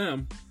beat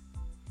them.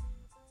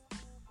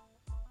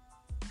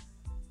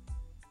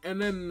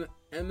 And then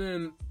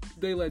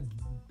they let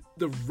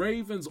the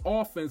Ravens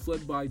offense,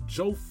 led by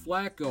Joe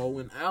Flacco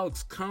and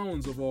Alex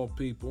Collins of all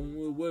people,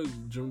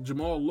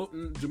 Jamal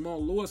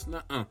Lewis,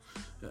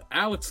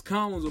 Alex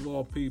Collins of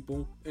all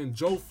people, and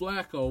Joe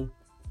Flacco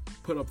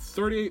put up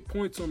 38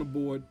 points on the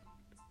board.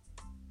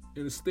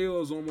 And the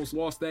Steelers almost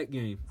lost that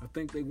game. I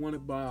think they won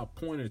it by a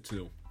point or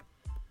two,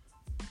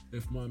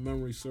 if my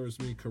memory serves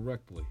me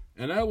correctly.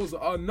 And that was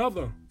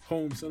another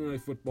home Sunday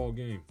Night Football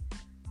game.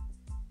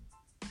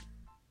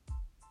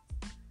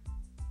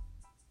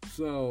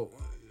 So,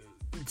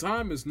 the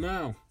time is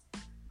now.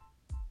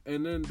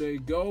 And then they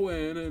go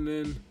in and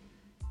then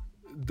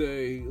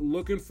they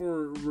looking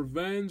for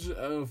revenge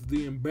of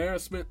the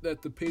embarrassment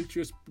that the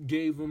Patriots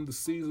gave them the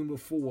season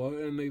before.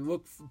 And they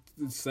look for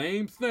the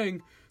same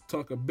thing.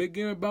 Talk a big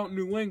game about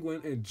New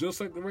England, and just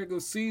like the regular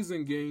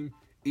season game,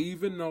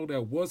 even though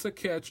that was a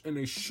catch and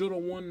they should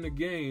have won the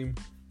game,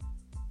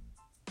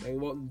 they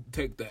will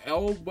take the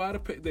L by the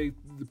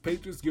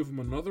Patriots give them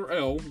another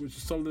L, which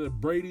is something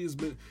that Brady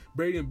and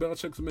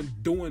Belichick have been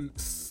doing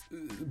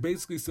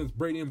basically since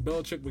Brady and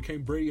Belichick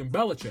became Brady and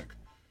Belichick.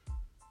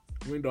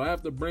 I mean, do I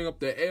have to bring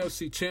up the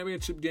AFC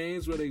Championship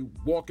games where they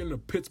walk into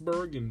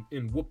Pittsburgh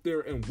and whoop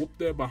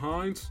their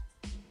behinds?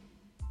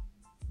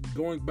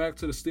 Going back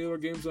to the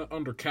Steeler games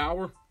under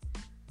Cowher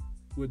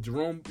with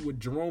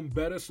Jerome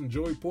Bettis and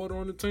Joey Porter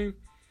on the team.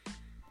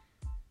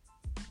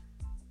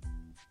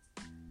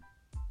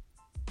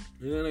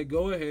 And then they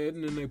go ahead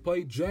and then they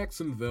play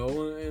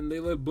Jacksonville and they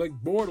let Blake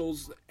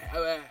Bortles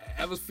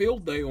have a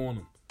field day on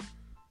them.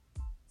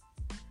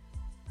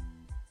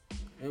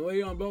 And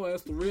Le'Veon Bell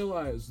has to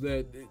realize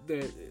that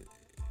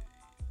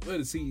what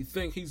does he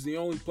think he's the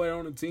only player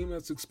on the team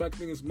that's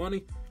expecting his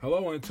money?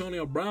 Hello,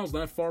 Antonio Brown's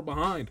not far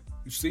behind.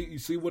 You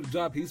see what a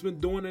job he's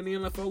been doing in the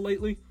NFL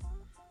lately?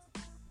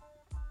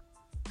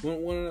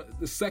 One of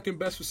the second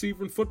best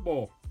receiver in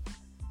football.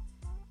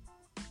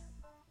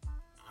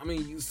 I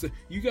mean,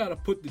 you got to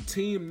put the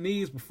team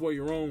needs before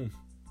your own.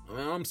 I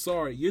mean, I'm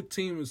sorry, your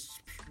team is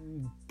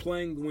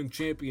playing to win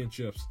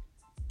championships.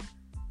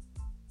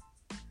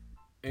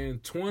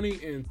 And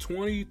 20,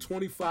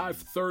 25,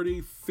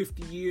 30,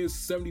 50 years,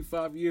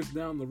 75 years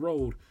down the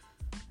road,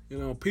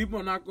 people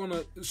are not going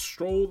to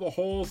stroll the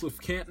halls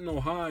of Canton,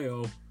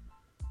 Ohio,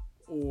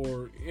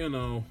 or,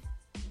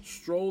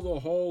 stroll the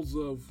halls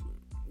of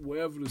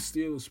wherever the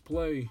Steelers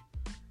play,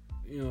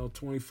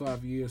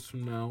 25 years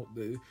from now.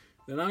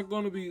 They're not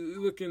going to be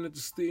looking at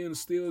the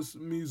Steelers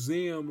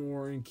Museum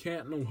or in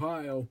Canton,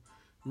 Ohio,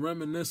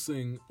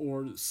 reminiscing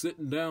or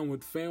sitting down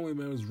with family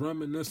members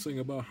reminiscing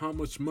about how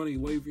much money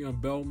Le'Veon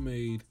Bell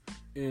made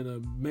in a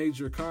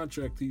major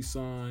contract he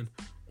signed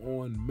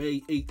on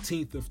May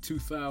 18th of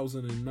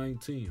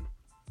 2019.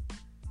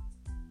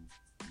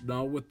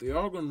 Now, what they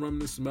are going to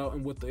reminisce about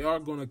and what they are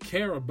going to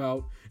care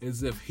about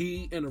is if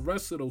he and the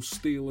rest of those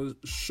Steelers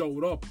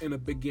showed up in a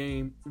big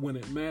game when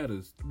it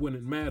mattered.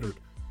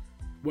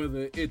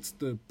 whether it's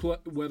the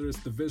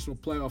divisional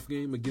playoff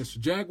game against the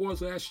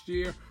Jaguars last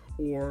year,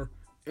 or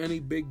any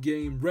big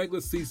game,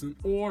 regular season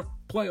or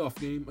playoff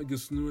game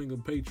against the New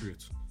England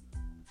Patriots,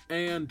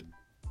 and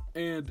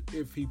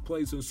if he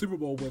plays in the Super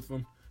Bowl with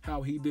them,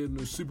 how he did in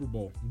the Super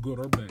Bowl, good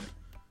or bad.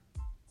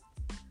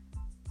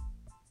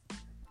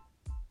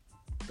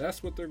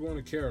 That's what they're going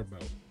to care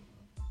about.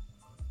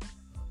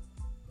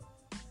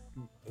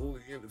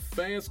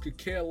 Fans could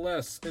care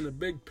less in the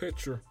big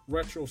picture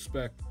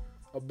retrospect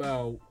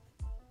about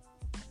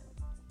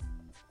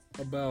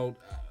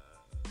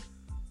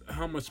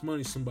how much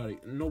money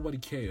nobody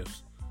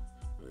cares.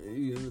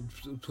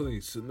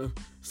 Please.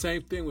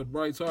 Same thing with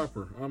Bryce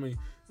Harper. I mean,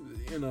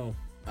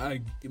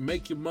 I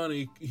make your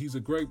money. He's a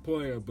great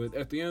player, but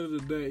at the end of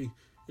the day,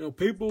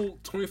 people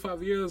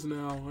 25 years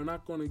now are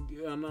not going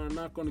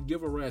to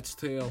give a rat's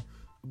tail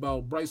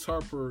about Bryce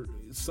Harper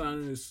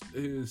signing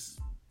his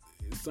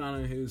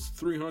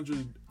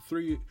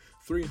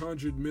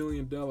 $300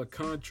 million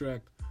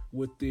contract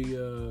with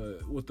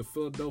the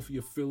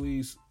Philadelphia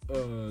Phillies,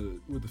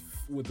 with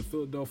the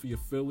Philadelphia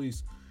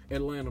Phillies,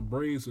 Atlanta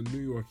Braves, and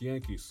New York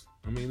Yankees.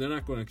 I mean, they're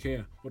not going to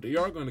care. What they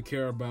are going to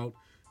care about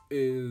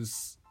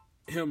is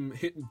him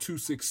hitting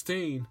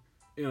 216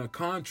 in a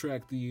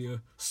contract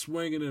year,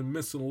 swinging and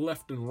missing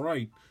left and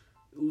right,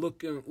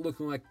 looking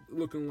like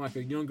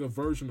a younger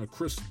version of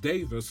Chris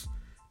Davis,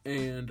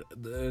 and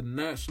the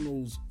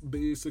Nationals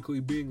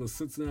basically being the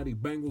Cincinnati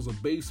Bengals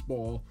of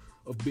baseball,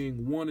 of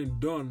being one and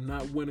done,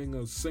 not winning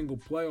a single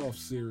playoff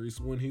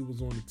series when he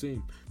was on the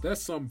team.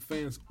 That's something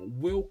fans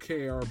will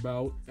care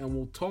about and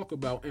will talk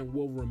about and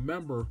will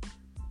remember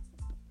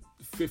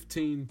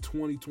 15,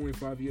 20,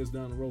 25 years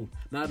down the road.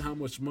 Not how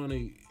much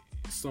money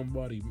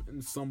somebody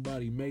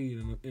made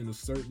in a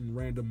certain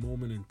random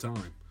moment in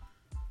time.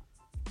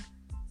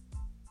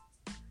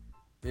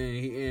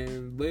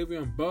 And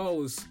Le'Veon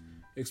Bell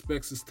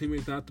expects his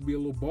teammates not to be a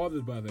little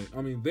bothered by that.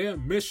 I mean, their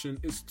mission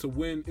is to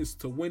win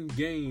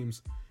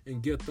games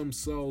and get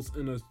themselves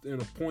in a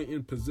point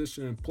in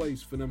position and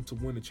place for them to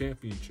win a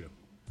championship.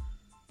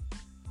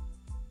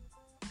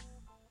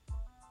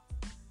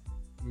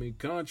 I mean,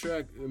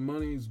 contract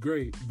money is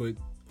great, but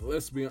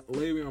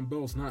Le'Veon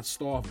Bell's not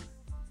starving.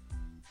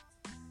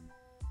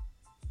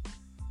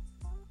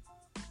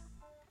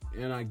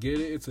 And I get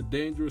it, it's a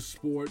dangerous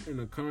sport, and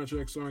the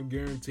contracts aren't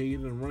guaranteed,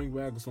 and the running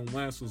backs don't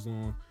last as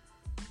long.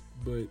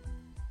 But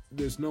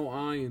there's no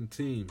iron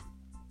team.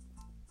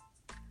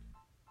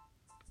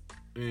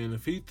 And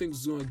if he thinks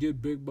he's going to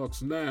get big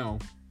bucks now,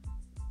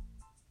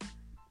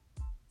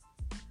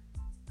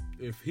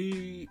 if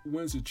he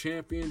wins a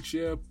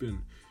championship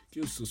and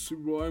gets the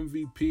Super Bowl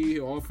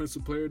MVP, or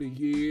Offensive Player of the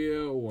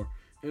Year, or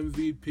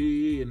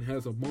MVP, and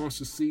has a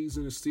monster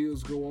season and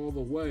Steelers go all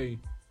the way,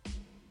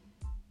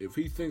 if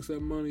he thinks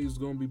that money is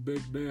going to be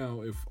big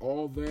now, if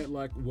all that,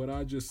 like what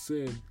I just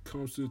said,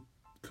 comes to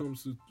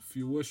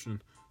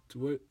fruition,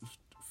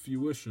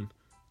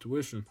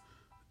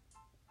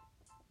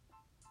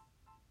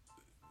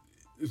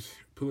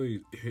 please,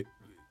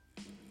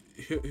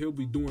 he'll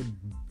be doing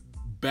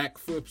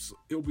backflips.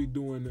 He'll be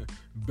doing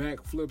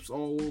backflips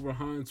all over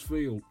Heinz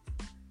Field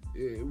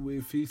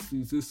if he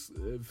sees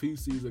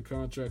a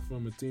contract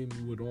from a team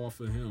who would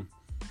offer him.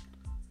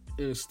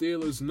 And the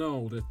Steelers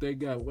know that they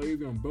got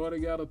Le'Veon Bell they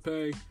got to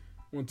pay.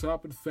 On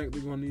top of the fact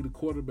they're going to need a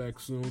quarterback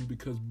soon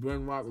because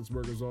Ben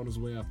Roethlisberger's on his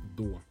way out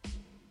the door.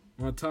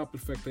 On top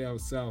of the fact they have a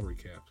salary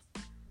cap.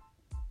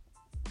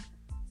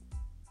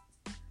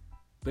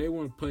 They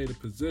want to play the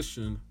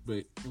position,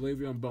 but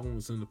Le'Veon Bell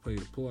wants them to play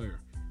the player.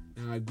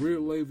 And I agree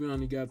with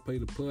Le'Veon, you got to play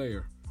the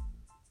player.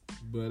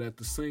 But at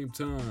the same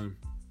time,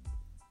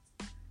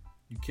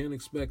 you can't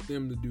expect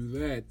them to do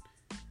that.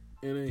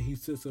 And then he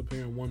sits up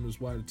here and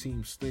wonders why the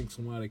team stinks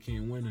and why they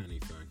can't win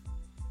anything.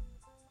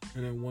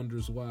 And then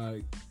wonders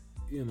why,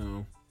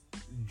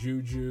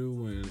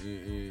 Juju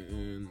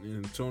and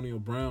Antonio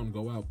Brown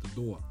go out the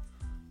door.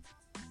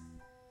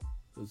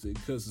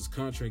 Because his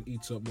contract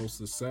eats up most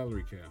of the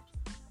salary cap.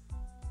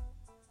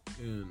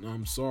 And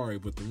I'm sorry,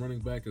 but the running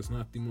back is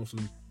not the most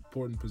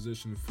important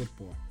position in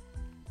football.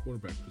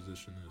 Quarterback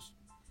position is.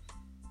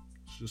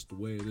 It's just the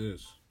way it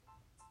is.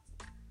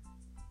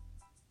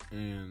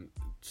 And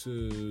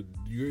to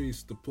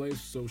use the Players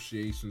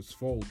Association's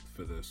fault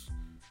for this,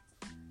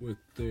 with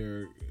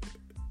their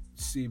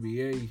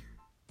CBA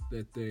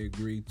that they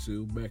agreed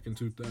to back in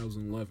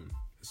 2011.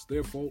 It's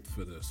their fault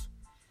for this.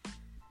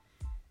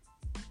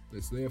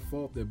 It's their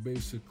fault that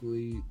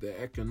basically the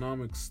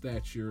economic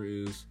stature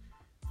is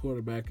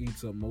quarterback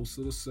eats up most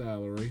of the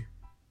salary.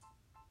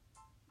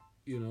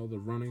 The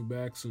running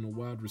backs and the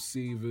wide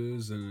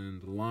receivers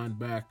and the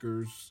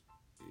linebackers,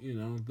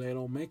 they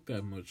don't make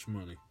that much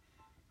money.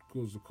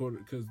 Because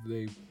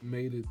they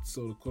made it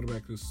so the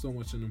quarterback is so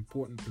much an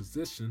important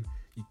position,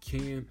 you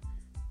can't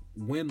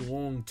win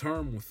long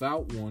term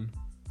without one.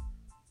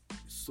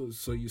 So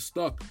you're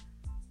stuck.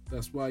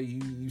 That's why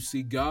you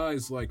see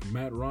guys like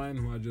Matt Ryan,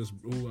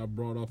 who I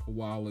brought up a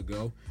while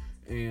ago,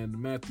 and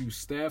Matthew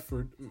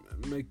Stafford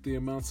make the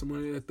amounts of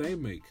money that they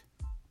make.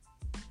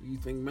 You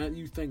think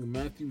Matthew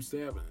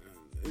Stafford?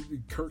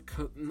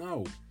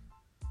 No.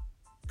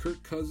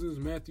 Kirk Cousins,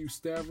 Matthew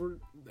Stafford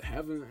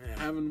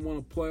haven't won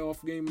a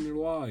playoff game in their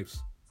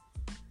lives.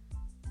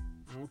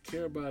 I don't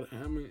care about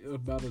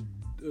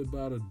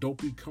a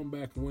dopey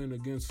comeback win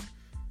against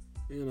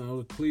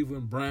the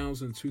Cleveland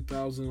Browns in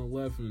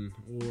 2011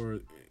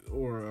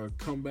 or a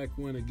comeback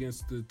win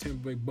against the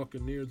Tampa Bay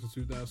Buccaneers in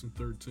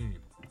 2013.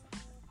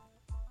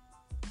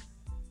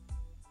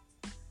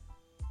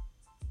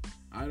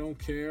 I don't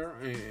care,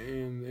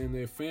 and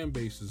their fan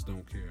bases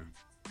don't care.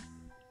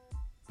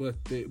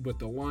 But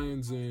the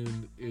Lions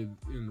in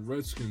the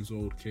Redskins'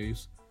 old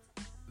case,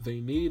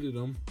 they needed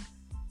them,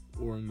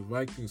 or in the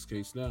Vikings'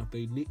 case now,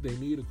 they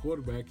need a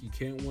quarterback. You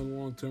can't win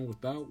long term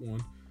without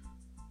one.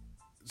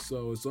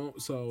 So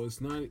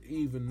it's not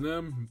even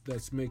them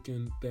that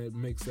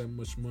makes that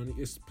much money.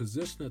 It's the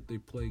position that they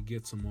play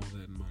gets them all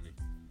that money.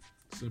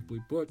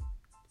 Simply put,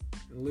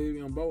 and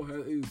Le'Veon Bell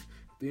at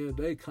the end of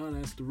the day kind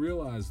of has to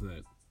realize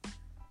that.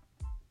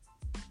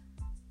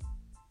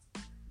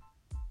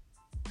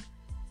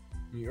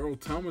 I mean, Earl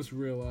Thomas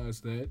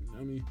realized that.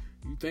 I mean,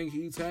 you think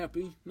he's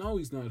happy? No,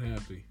 he's not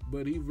happy.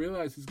 But he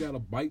realized he's got to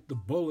bite the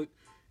bullet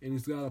and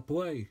he's got to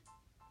play.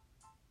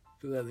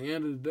 Because at the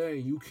end of the day,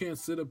 you can't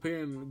sit up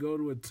here and go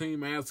to a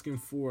team asking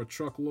for a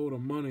truckload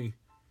of money,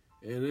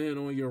 and then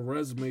on your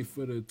resume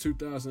for the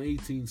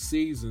 2018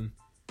 season,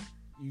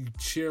 you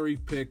cherry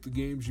pick the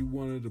games you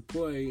wanted to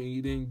play, and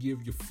you didn't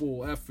give your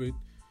full effort,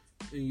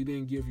 and you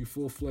didn't give your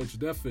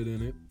full-fledged effort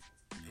in it,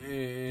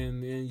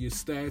 and your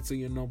stats and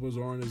your numbers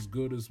aren't as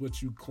good as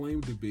what you claim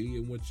to be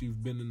and what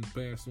you've been in the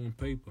past on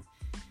paper.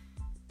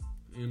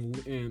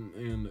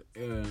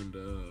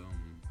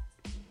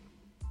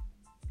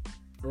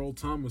 Earl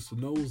Thomas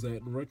knows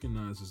that and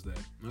recognizes that.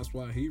 That's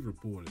why he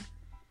reported.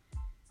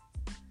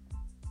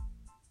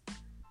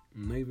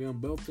 Le'Veon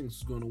Bell thinks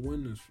he's going to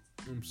win this.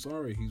 I'm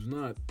sorry, he's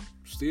not.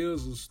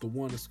 Steelers is the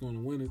one that's going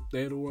to win it.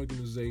 They're the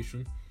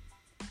organization.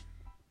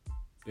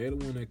 They're the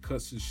one that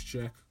cuts his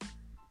check.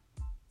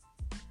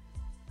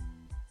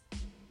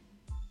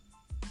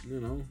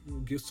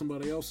 Get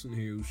somebody else in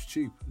here who's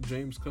cheap.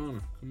 James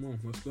Conner. Come on,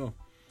 let's go.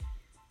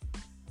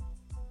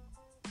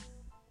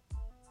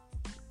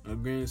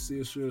 Granted,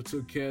 Steelers should have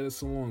took care of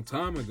this a long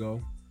time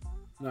ago.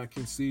 And I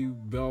can see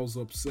Bell's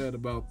upset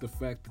about the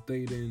fact that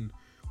they didn't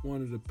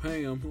wanted to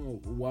pay him a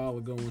while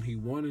ago when he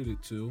wanted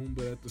it to.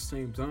 But at the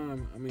same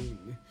time, I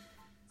mean,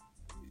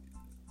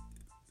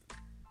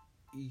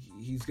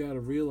 he's got to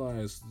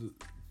realize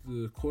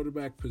the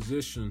quarterback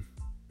position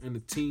and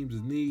the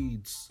team's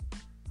needs,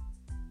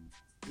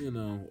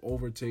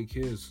 overtake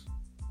his.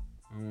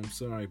 I'm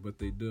sorry, but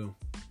they do.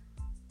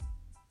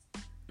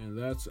 And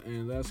that's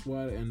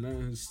why, and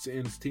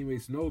his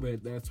teammates know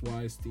that. That's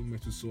why his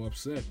teammates are so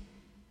upset.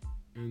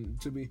 And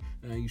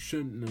you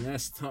shouldn't. And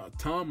that's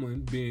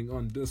Tomlin being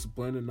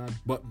undisciplined and not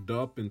buttoned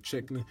up and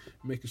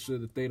making sure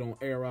that they don't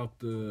air out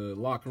the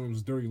locker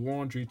room's dirty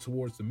laundry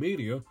towards the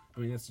media. I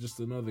mean, that's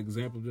just another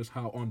example of just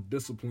how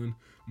undisciplined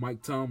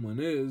Mike Tomlin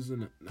is,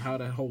 and how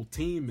that whole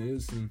team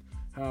is, and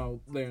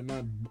how they're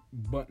not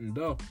buttoned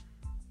up.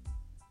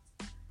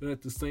 But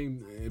at the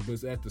same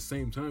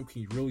time,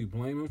 can you really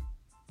blame him?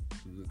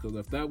 Because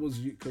if that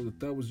was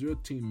your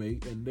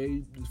teammate and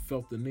they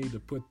felt the need to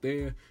put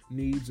their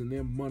needs and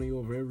their money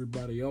over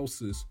everybody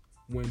else's,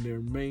 when their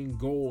main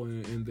goal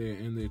and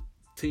their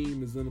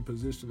team is in a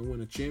position to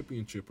win a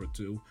championship or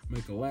two,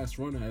 make a last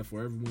run at it,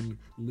 where everyone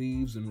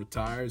leaves and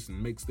retires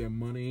and makes their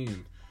money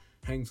and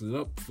hangs it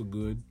up for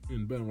good,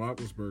 in Ben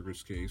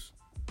Roethlisberger's case,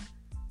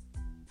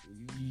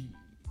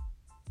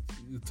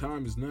 the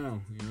time is now.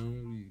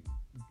 The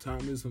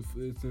time isn't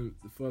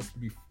for us to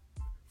be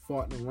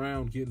farting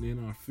around, getting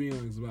in our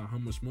feelings about how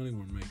much money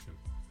we're making.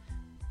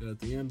 But at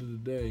the end of the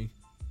day,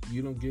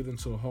 you don't get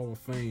into a Hall of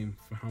Fame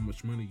for how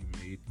much money you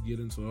made. You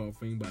get into a Hall of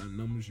Fame by the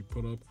numbers you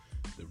put up,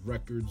 the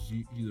records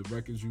you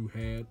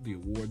had, the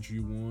awards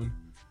you won,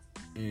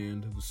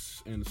 and the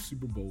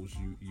Super Bowls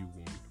you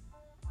won.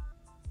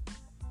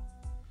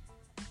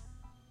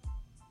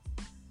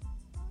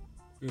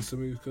 And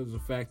simply because of the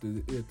fact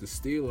that the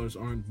Steelers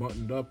aren't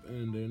buttoned up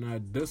and they're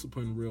not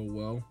disciplined real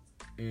well,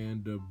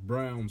 and the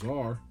Browns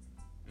are.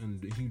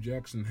 And Hugh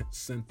Jackson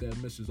sent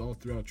that message all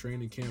throughout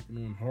training camp and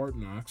on Hard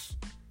Knocks.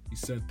 He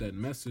sent that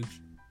message.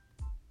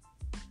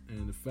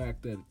 And the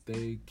fact that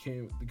they're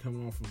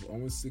coming off of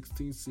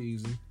 0-16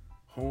 season,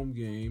 home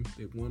game,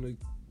 they want to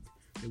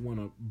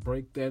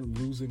break that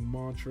losing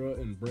mantra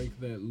and break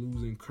that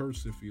losing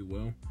curse, if you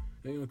will.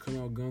 They're going to come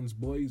out guns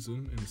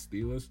blazing, and the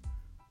Steelers,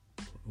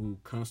 who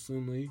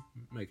constantly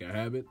make a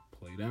habit,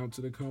 play down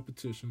to the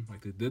competition,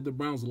 like they did the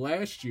Browns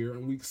last year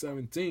in Week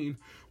 17,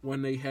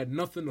 when they had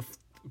nothing to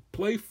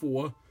play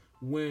for,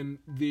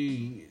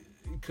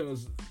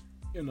 because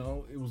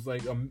it was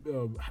like a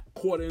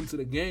quarter into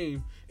the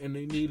game and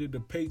they needed the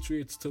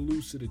Patriots to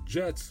lose to the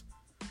Jets,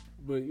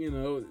 but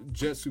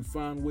Jets who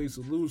find ways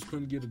to lose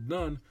couldn't get it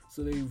done,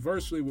 so they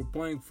virtually were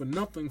playing for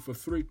nothing for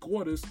 3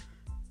 quarters,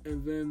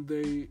 and then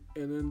they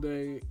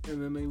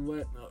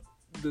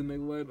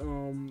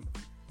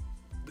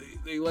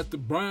let the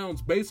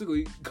Browns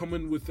basically come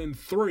in within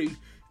 3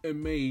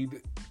 and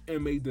made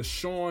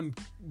DeShone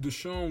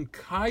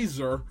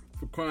Kaiser,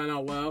 for crying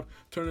out loud,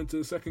 turn into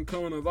the second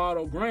coming of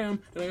Otto Graham,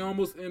 and they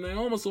almost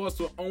lost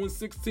to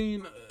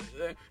 0-16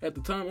 at the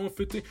time,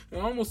 0-15. They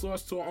almost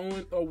lost to a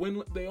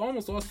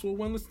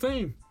winless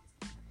team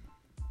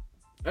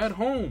at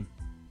home.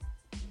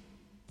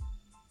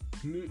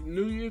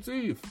 New Year's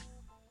Eve.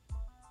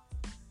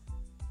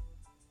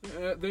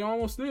 They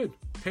almost did.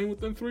 Came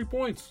within 3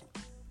 points.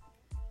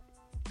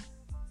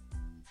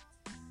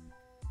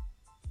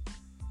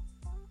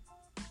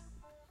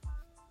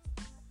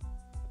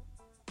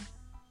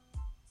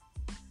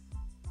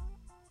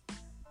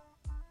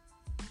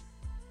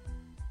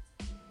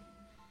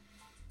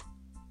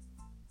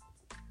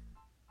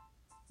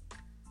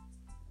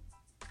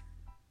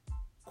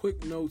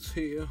 Quick notes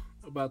here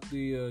about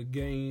the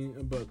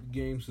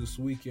games this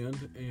weekend,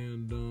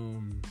 and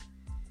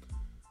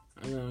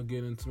I'll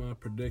get into my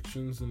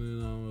predictions, and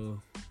then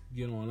I'll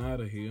get on out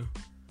of here.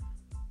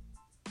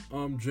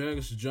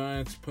 Jaguars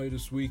Giants play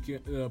this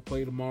weekend.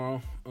 Play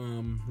tomorrow.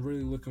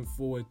 Really looking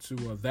forward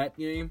to that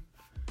game,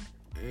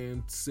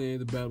 and seeing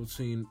the battle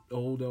between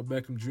Odell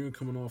Beckham Jr.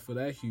 coming off of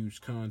that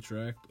huge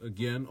contract.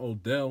 Again,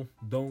 Odell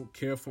don't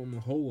care for him a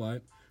whole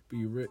lot, but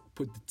you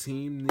put the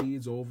team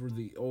needs over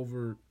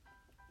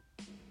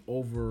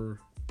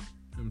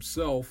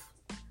himself,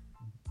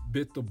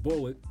 bit the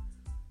bullet,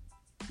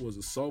 was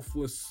a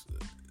selfless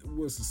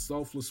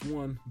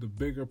one, the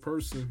bigger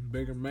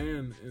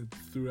man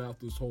throughout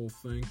this whole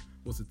thing,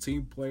 was a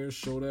team player,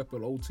 showed up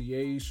at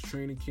OTAs,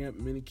 training camp,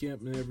 mini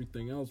camp, and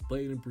everything else,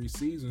 played in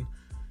preseason,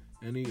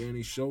 and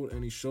he showed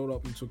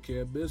up and took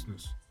care of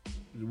business,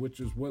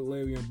 which is what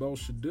Le'Veon Bell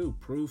should do.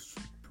 Prove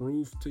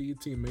to your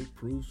teammate,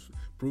 prove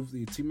to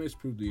your teammates,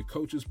 prove to your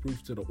coaches,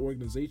 prove to the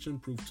organization,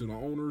 prove to the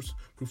owners,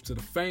 prove to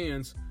the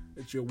fans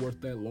that you're worth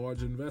that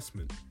large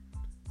investment.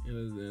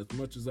 And as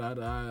much as I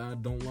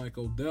don't like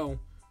Odell,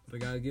 but I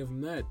gotta give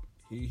him that.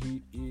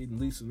 He at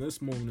least in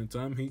this moment in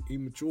time, he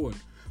matured.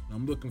 And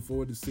I'm looking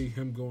forward to see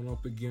him going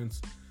up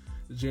against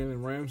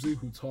Jalen Ramsey,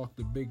 who talked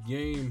a big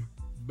game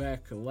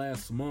back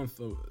last month,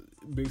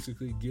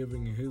 basically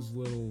giving his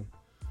little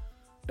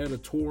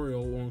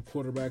editorial on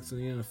quarterbacks in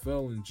the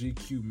NFL in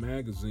GQ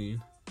magazine.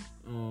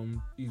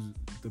 He's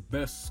the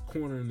best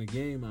corner in the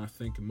game, I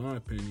think, in my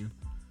opinion.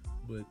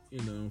 But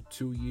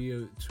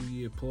two-year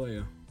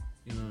player.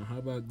 How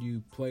about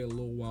you play a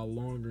little while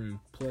longer and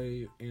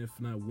play, and if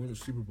not win a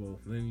Super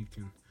Bowl, then you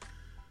can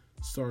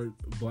start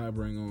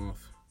blabbering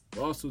off.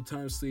 Also,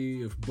 time to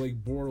see if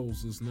Blake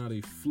Bortles is not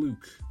a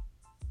fluke.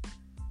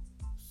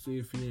 See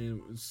if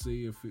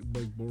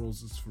Blake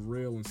Bortles is for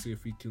real, and see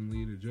if he can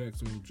lead the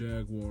Jacksonville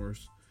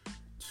Jaguars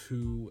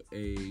to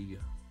a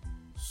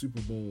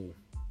Super Bowl.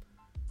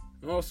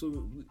 I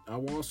also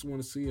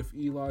want to see if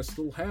Eli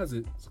still has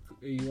it.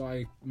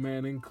 Eli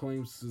Manning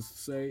claims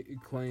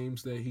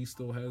that he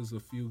still has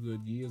a few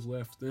good years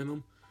left in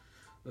him.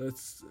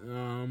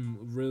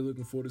 Really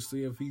looking forward to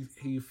see if he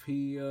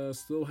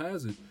still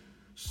has it.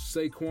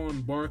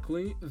 Saquon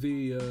Barkley,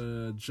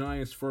 the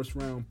Giants'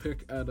 first-round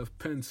pick out of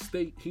Penn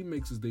State, he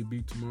makes his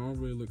debut tomorrow.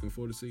 Really looking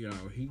forward to see how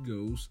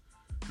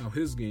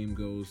his game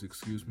goes.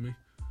 Excuse me.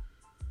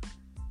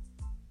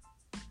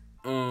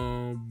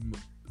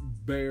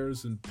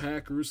 Bears and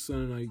Packers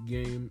Sunday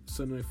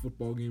night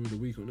football game of the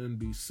week on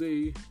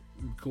NBC.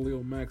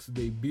 Khalil Mack's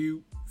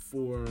debut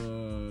for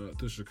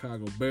the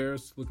Chicago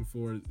Bears. Looking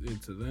forward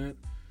to that.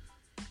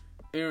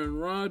 Aaron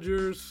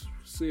Rodgers,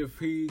 see if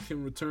he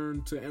can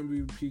return to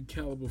MVP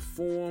caliber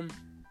form.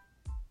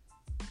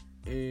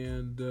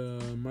 And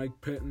Mike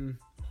Pettin,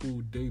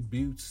 who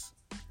debuts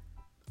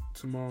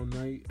tomorrow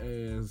night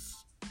as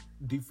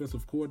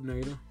defensive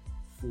coordinator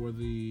for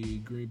the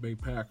Green Bay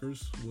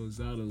Packers,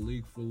 was out of the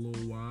league for a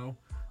little while.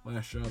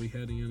 Last job he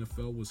had in the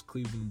NFL was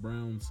Cleveland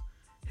Browns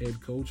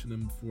head coach, and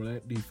then before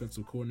that,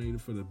 defensive coordinator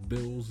for the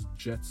Bills,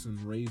 Jets,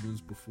 and Ravens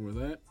before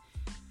that.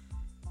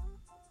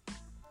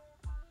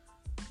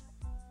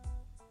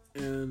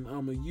 And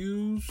I'm going to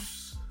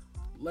use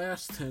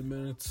last 10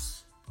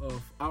 minutes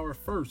of our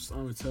first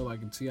I'm going to Tell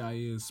Like a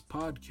TIS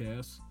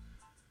podcast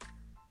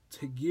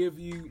to give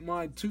you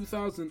my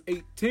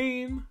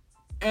 2018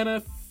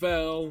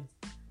 NFL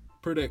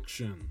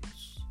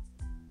predictions.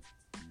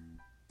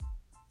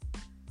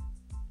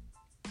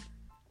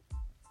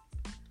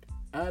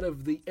 Out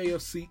of the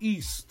AFC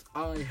East,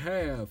 I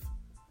have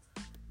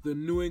the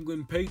New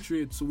England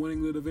Patriots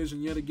winning the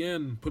division yet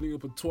again, putting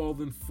up a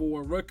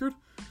 12-4 record.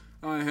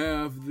 I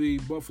have the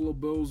Buffalo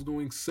Bills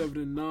going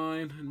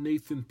 7-9.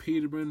 Nathan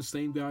Peterman,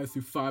 same guy,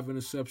 threw 5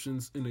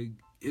 interceptions in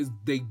his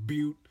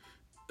debut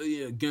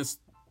against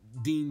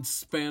Dean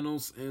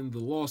Spanos and the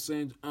Los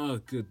Angeles. Oh my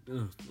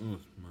goodness!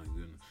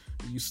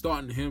 You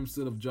starting him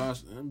instead of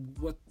Josh?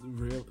 What the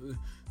real?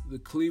 The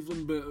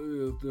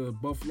the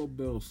Buffalo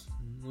Bills.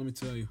 Let me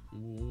tell you,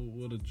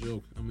 what a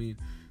joke. I mean,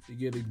 you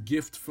get a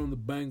gift from the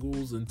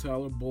Bengals and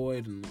Tyler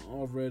Boyd, and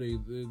already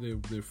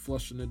they're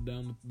flushing it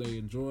down. They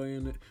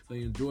enjoying it.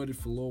 They enjoyed it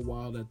for a little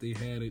while that they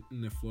had it,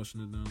 and they're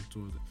flushing it down the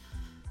toilet.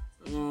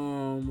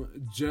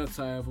 Jets,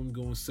 I have them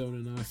going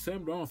 7-9.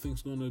 Sam Darnold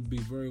thinks going to be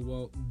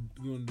going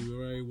to do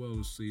very well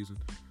this season.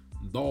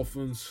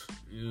 Dolphins,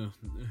 yeah,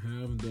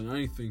 haven't done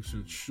anything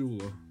since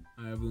Shula.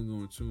 I have them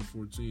going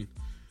 2-14.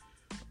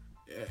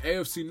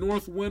 AFC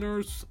North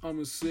winners, I'm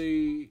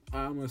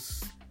gonna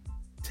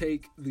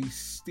take the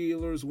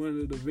Steelers winning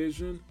the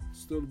division.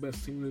 Still the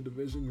best team in the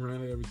division.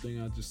 Granted,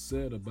 everything I just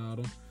said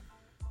about them.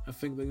 I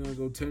think they're gonna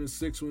go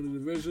 10-6 win the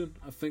division.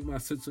 I think my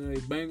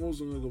Cincinnati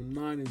Bengals are gonna go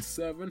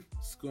 9-7.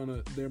 It's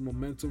their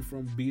momentum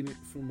from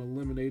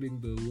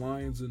eliminating the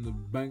Lions and the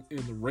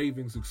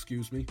Ravens,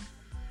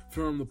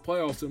 from the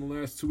playoffs in the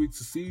last 2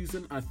 weeks of the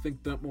season. I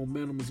think that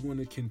momentum is going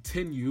to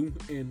continue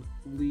and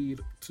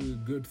lead to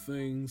good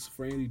things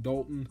for Andy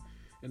Dalton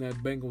and that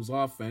Bengals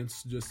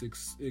offense. Just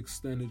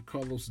extended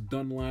Carlos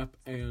Dunlap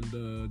and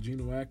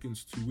Geno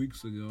Atkins 2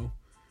 weeks ago.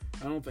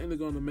 I don't think they're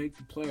going to make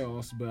the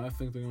playoffs, but I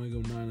think they're going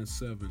to go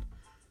 9-7.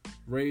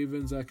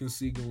 Ravens, I can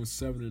see going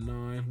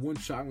 7-9. One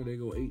shot when they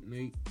go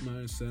 8-8,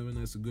 9-7.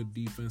 That's a good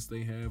defense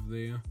they have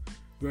there.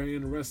 Very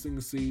interesting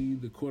to see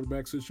the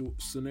quarterback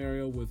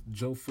scenario with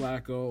Joe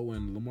Flacco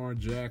and Lamar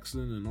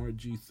Jackson and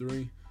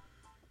RG3.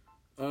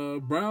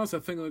 Browns, I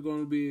think they're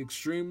going to be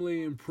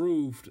extremely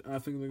improved. I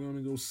think they're going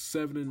to go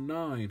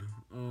 7-9.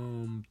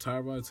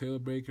 Tyrod Taylor,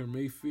 Baker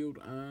Mayfield.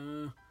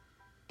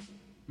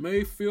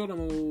 Mayfield,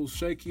 I'm a little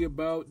shaky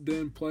about.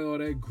 Didn't play all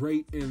that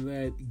great in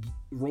that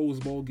Rose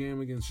Bowl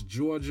game against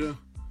Georgia.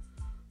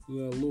 A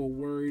little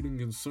worried and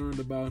concerned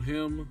about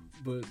him,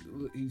 but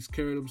he's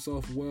carried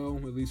himself well,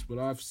 at least what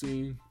I've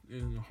seen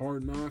in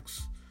Hard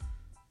Knocks.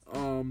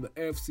 The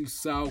AFC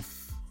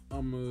South,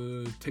 I'm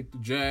going to take the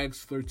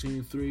Jags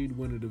 13-3 to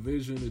win the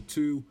division. The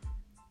two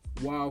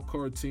wild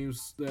card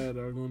teams that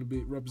are going to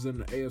be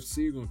representing the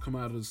AFC are going to come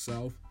out of the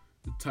South.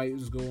 The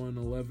Titans going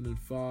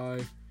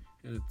 11-5,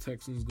 and the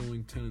Texans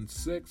going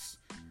 10-6.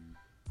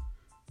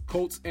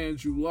 Colts,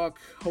 Andrew Luck,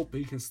 hope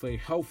he can stay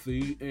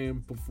healthy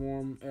and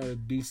perform at a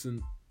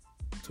decent,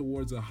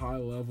 towards a high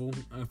level.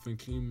 I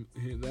think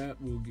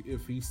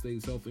if he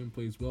stays healthy and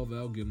plays well,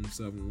 that'll get him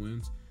 7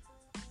 wins.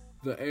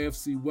 The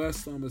AFC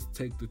West, I'm going to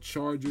take the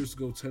Chargers,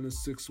 go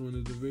 10-6 win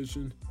the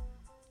division.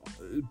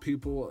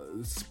 People,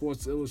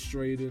 Sports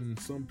Illustrated, and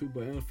some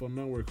people at NFL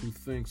Network who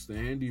thinks that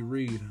Andy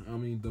Reid,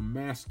 the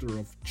master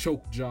of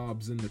choke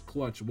jobs in the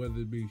clutch,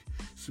 whether it be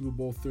Super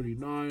Bowl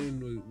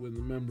 39 with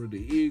a member of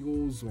the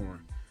Eagles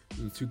or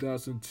the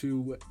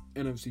 2002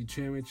 NFC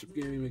Championship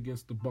game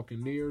against the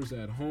Buccaneers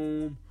at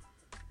home,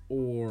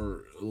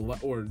 or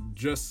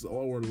last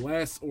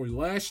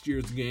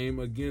year's game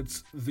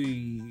against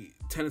the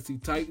Tennessee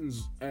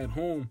Titans at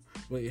home,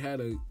 when they had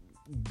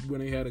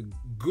a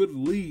good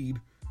lead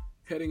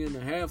heading into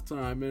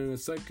halftime, and the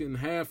second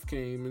half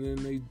came, and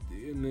then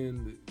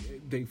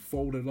they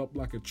folded up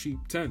like a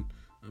cheap tent.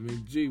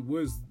 Gee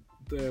whiz,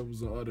 that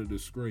was an utter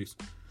disgrace.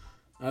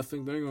 I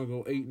think they're gonna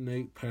go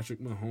 8-8.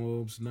 Patrick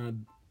Mahomes, not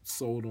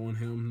sold on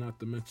him. Not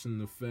to mention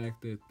the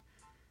fact that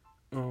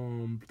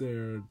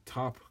their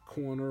top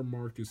corner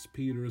Marcus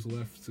Peters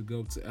left to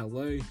go to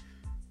LA.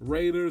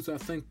 Raiders, I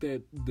think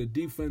that the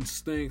defense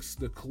stinks.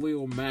 The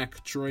Khalil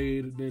Mack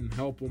trade didn't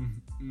help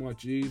them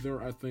much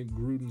either. I think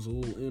Gruden's a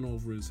little in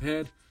over his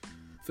head. I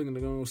think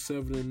they're going to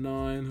go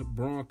 7-9.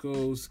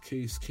 Broncos,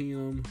 Case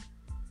Keenum.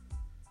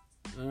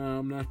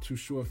 I'm not too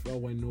sure if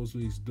Elway knows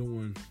what he's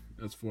doing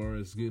as far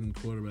as getting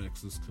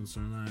quarterbacks is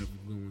concerned. I have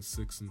them going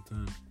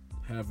 6-10.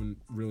 Haven't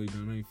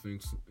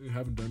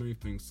done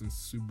anything since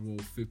Super Bowl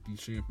 50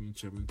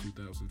 championship in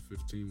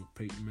 2015 with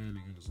Peyton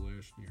Manning in his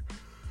last year.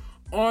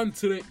 On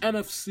to the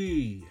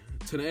NFC.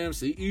 To the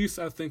NFC East,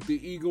 I think the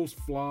Eagles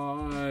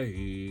fly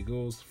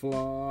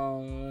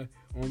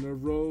on the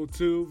road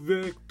to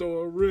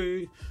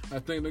victory. I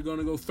think they're going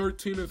to go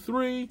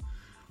 13-3.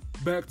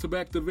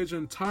 Back-to-back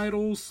division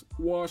titles.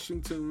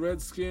 Washington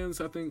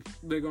Redskins, I think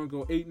they're going to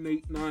go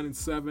 8-8,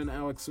 9-7.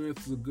 Alex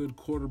Smith is a good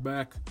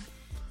quarterback.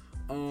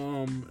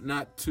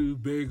 Not too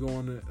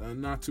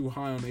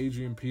high on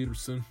Adrian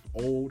Peterson.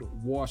 Old,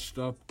 washed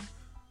up.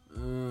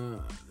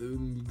 I'm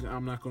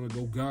not going to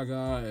go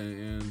gaga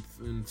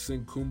and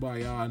sing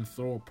Kumbaya and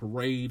throw a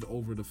parade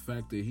over the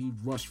fact that he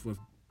rushed for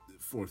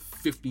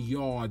 50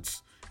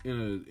 yards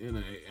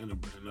in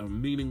a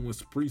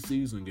meaningless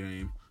preseason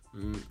game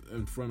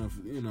in front of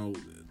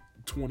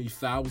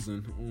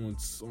 20,000 on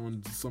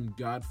some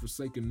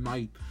godforsaken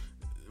night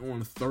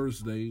on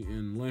Thursday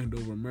in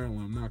Landover,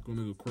 Maryland. I'm not going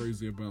to go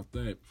crazy about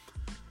that.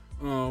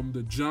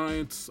 The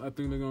Giants, I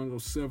think they're going to go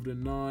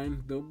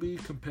 7-9. They'll be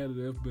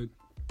competitive, but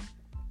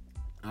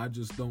I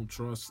just don't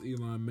trust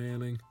Eli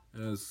Manning,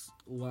 as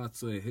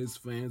lots of his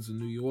fans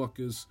and New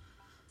Yorkers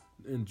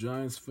and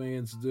Giants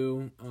fans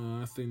do.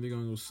 I think they're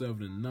going to go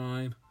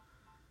 7-9.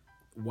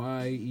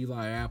 Why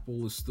Eli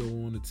Apple is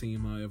still on the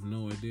team, I have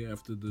no idea.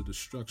 After the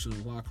destruction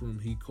of the locker room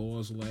he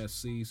caused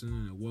last season,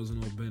 and it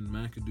wasn't all Ben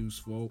McAdoo's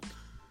fault.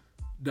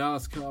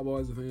 Dallas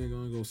Cowboys, I think they're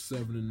going to go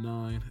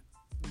 7-9.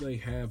 They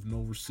have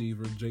no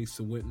receiver.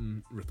 Jason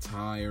Witten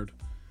retired.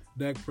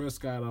 Dak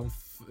Prescott I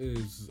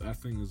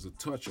think is a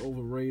touch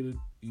overrated.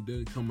 He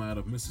did come out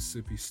of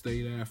Mississippi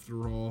State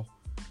after all.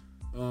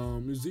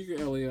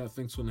 Ezekiel Elliott, I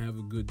think, is going to have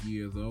a good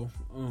year, though.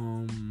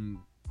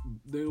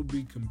 They'll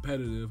be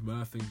competitive, but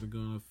I think they're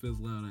going to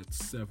fizzle out at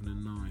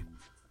 7-9.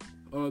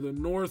 The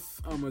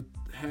North, I'm going to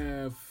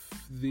have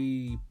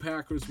the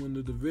Packers win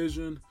the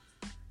division.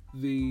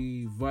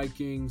 The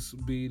Vikings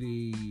be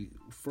the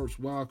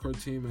first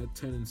wildcard team at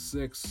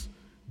 10-6.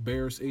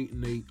 Bears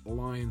 8-8.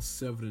 Lions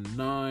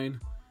 7-9.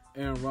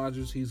 Aaron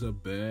Rodgers, he's a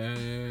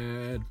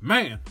bad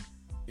man.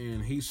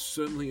 And he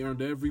certainly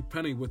earned every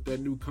penny with that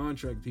new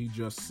contract he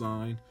just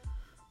signed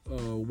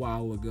a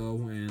while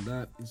ago. And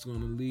that is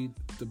going to lead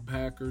the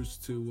Packers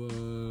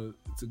to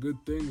good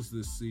things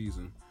this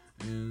season.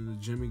 And the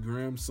Jimmy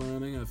Graham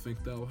signing, I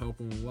think that'll help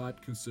him a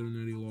lot, considering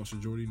that he lost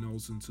Jordy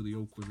Nelson to the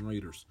Oakland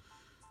Raiders.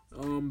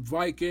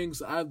 Vikings,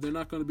 they're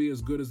not going to be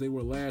as good as they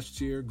were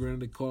last year. Granted,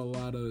 they caught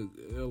a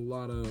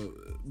lot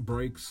of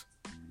breaks,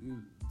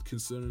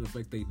 considering the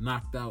fact they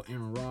knocked out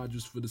Aaron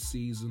Rodgers for the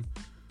season.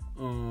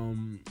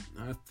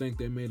 I think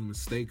they made a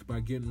mistake by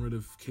getting rid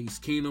of Case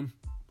Keenum.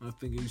 I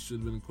think he should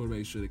have been the quarterback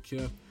he should have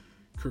kept.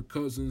 Kirk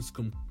Cousins,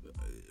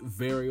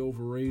 very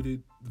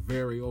overrated,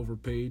 very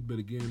overpaid, but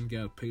again,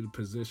 got to pay the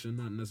position,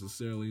 not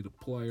necessarily the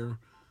player.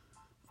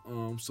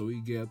 So he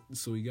got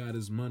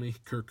his money.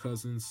 Kirk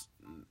Cousins,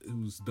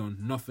 who's done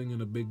nothing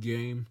in a big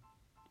game,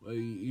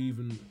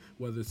 even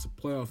whether it's a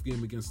playoff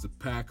game against the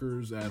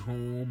Packers at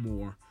home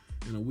or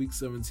in a Week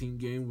 17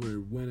 game where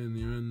they're winning,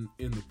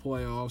 they're in the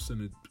playoffs,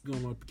 and they're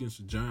going up against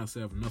the Giants,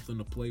 they have nothing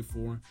to play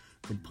for,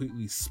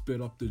 completely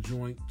spit up the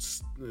joint.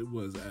 It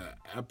was an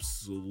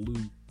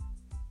absolute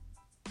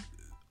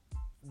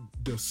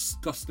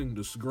disgusting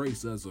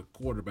disgrace as a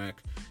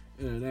quarterback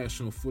in the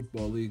National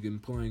Football League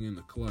and playing in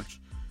the clutch.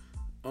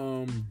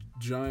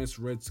 Giants,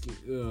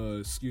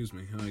 Redskins,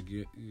 I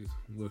get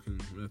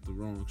looking at the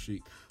wrong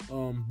sheet.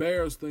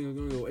 Bears think are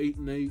going to go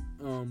 8-8.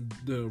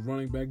 The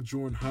running back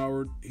Jordan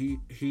Howard,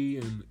 he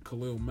and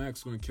Khalil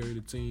Mack's going to carry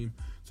the team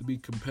to be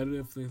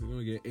competitive. I think they're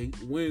going to get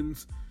 8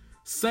 wins.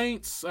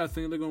 Saints, I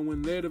think they're going to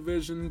win their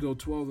division, go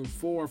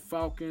 12-4.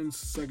 Falcons,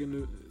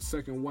 second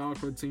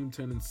wildcard team,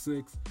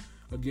 10-6.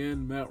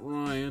 Again, Matt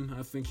Ryan,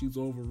 I think he's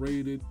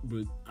overrated,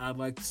 but I'd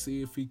like to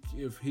see if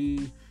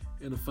he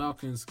and the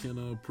Falcons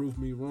can prove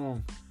me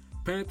wrong.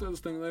 Panthers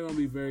think they're going to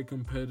be very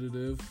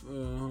competitive.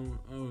 I'm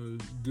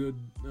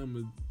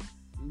a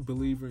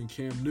believer in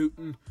Cam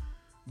Newton,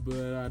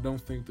 but I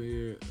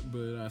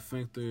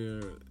think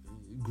they're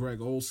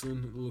Greg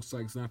Olsen. It looks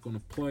like he's not going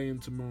to play in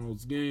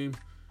tomorrow's game.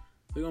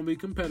 They're going to be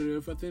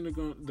competitive. I think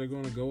they're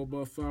going to go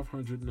above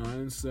 500,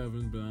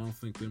 9-7, but I don't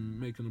think they're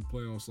making the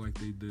playoffs like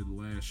they did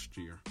last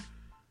year.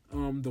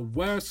 The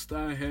West,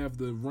 I have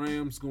the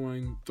Rams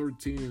going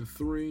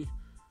 13-3.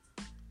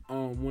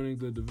 Winning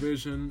the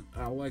division.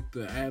 I like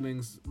the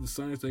signings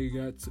that you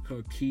got to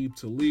Aqib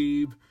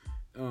Talib,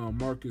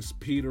 Marcus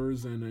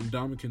Peters, and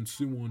Ndamukong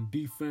Suh on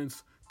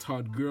defense.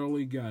 Todd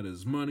Gurley got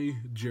his money.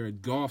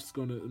 Jared Goff's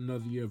going to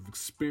another year of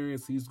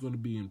experience. He's going to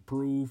be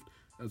improved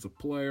as a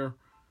player.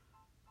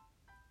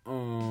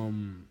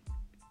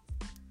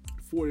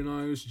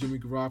 49ers, Jimmy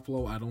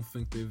Garoppolo, I don't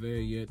think they're there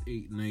yet.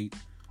 8-8.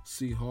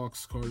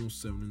 Seahawks,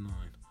 Cardinals 7-9.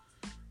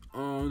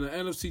 The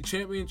NFC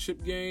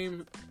Championship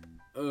game,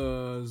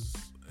 as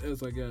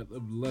I got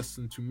less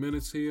than 2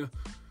 minutes here.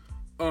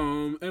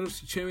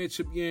 NFC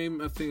Championship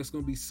game, I think it's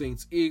going to be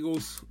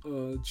Saints-Eagles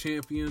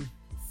champion.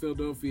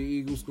 Philadelphia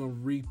Eagles going to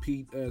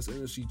repeat as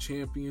NFC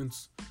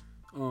champions.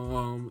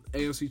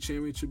 AFC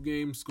Championship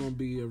game is going to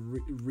be a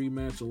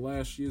rematch of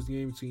last year's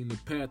game between the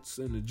Pats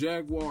and the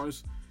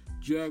Jaguars.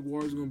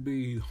 Jaguars going to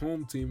be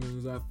home team,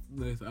 and I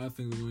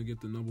think they're going to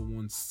get the number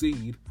 1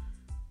 seed.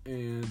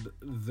 And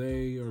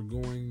they are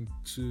going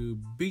to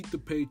beat the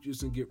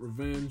Patriots and get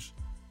revenge.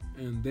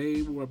 And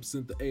they will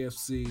represent the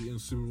AFC in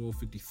Super Bowl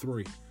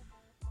 53.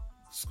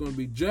 It's going to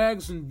be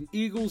Jags and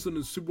Eagles in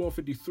the Super Bowl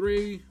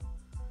 53.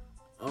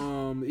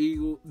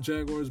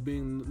 Jaguars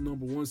being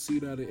number 1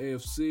 seed out of the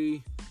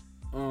AFC.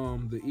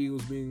 The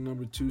Eagles being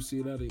number 2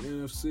 seed out of the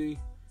NFC.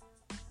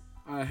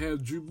 I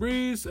have Drew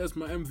Brees as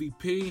my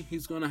MVP.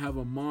 He's going to have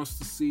a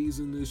monster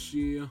season this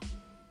year.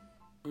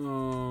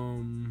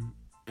 And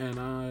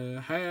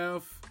I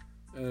have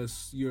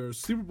as your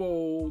Super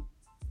Bowl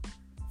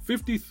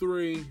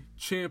 53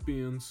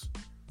 champions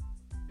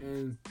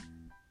and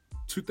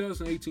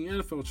 2018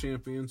 NFL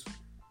champions,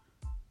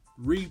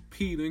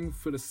 repeating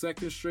for the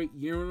second straight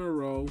year in a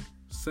row,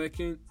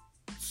 second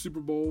Super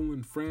Bowl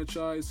in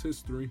franchise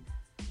history.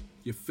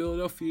 Your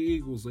Philadelphia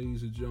Eagles,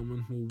 ladies and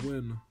gentlemen, will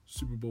win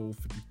Super Bowl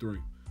 53.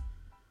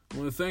 I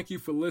want to thank you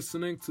for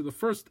listening to the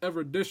first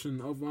ever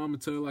edition of I'ma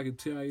Tell You Like It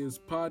T.I. Is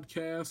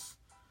podcast.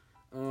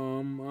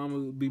 I'm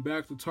going to be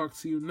back to talk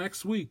to you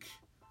next week,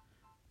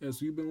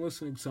 as you've been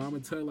listening to I'ma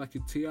Tell You Like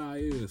It T.I.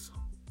 Is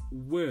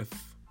with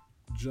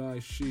Jai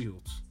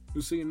Shields.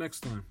 We'll see you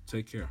next time.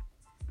 Take care.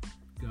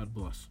 God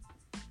bless.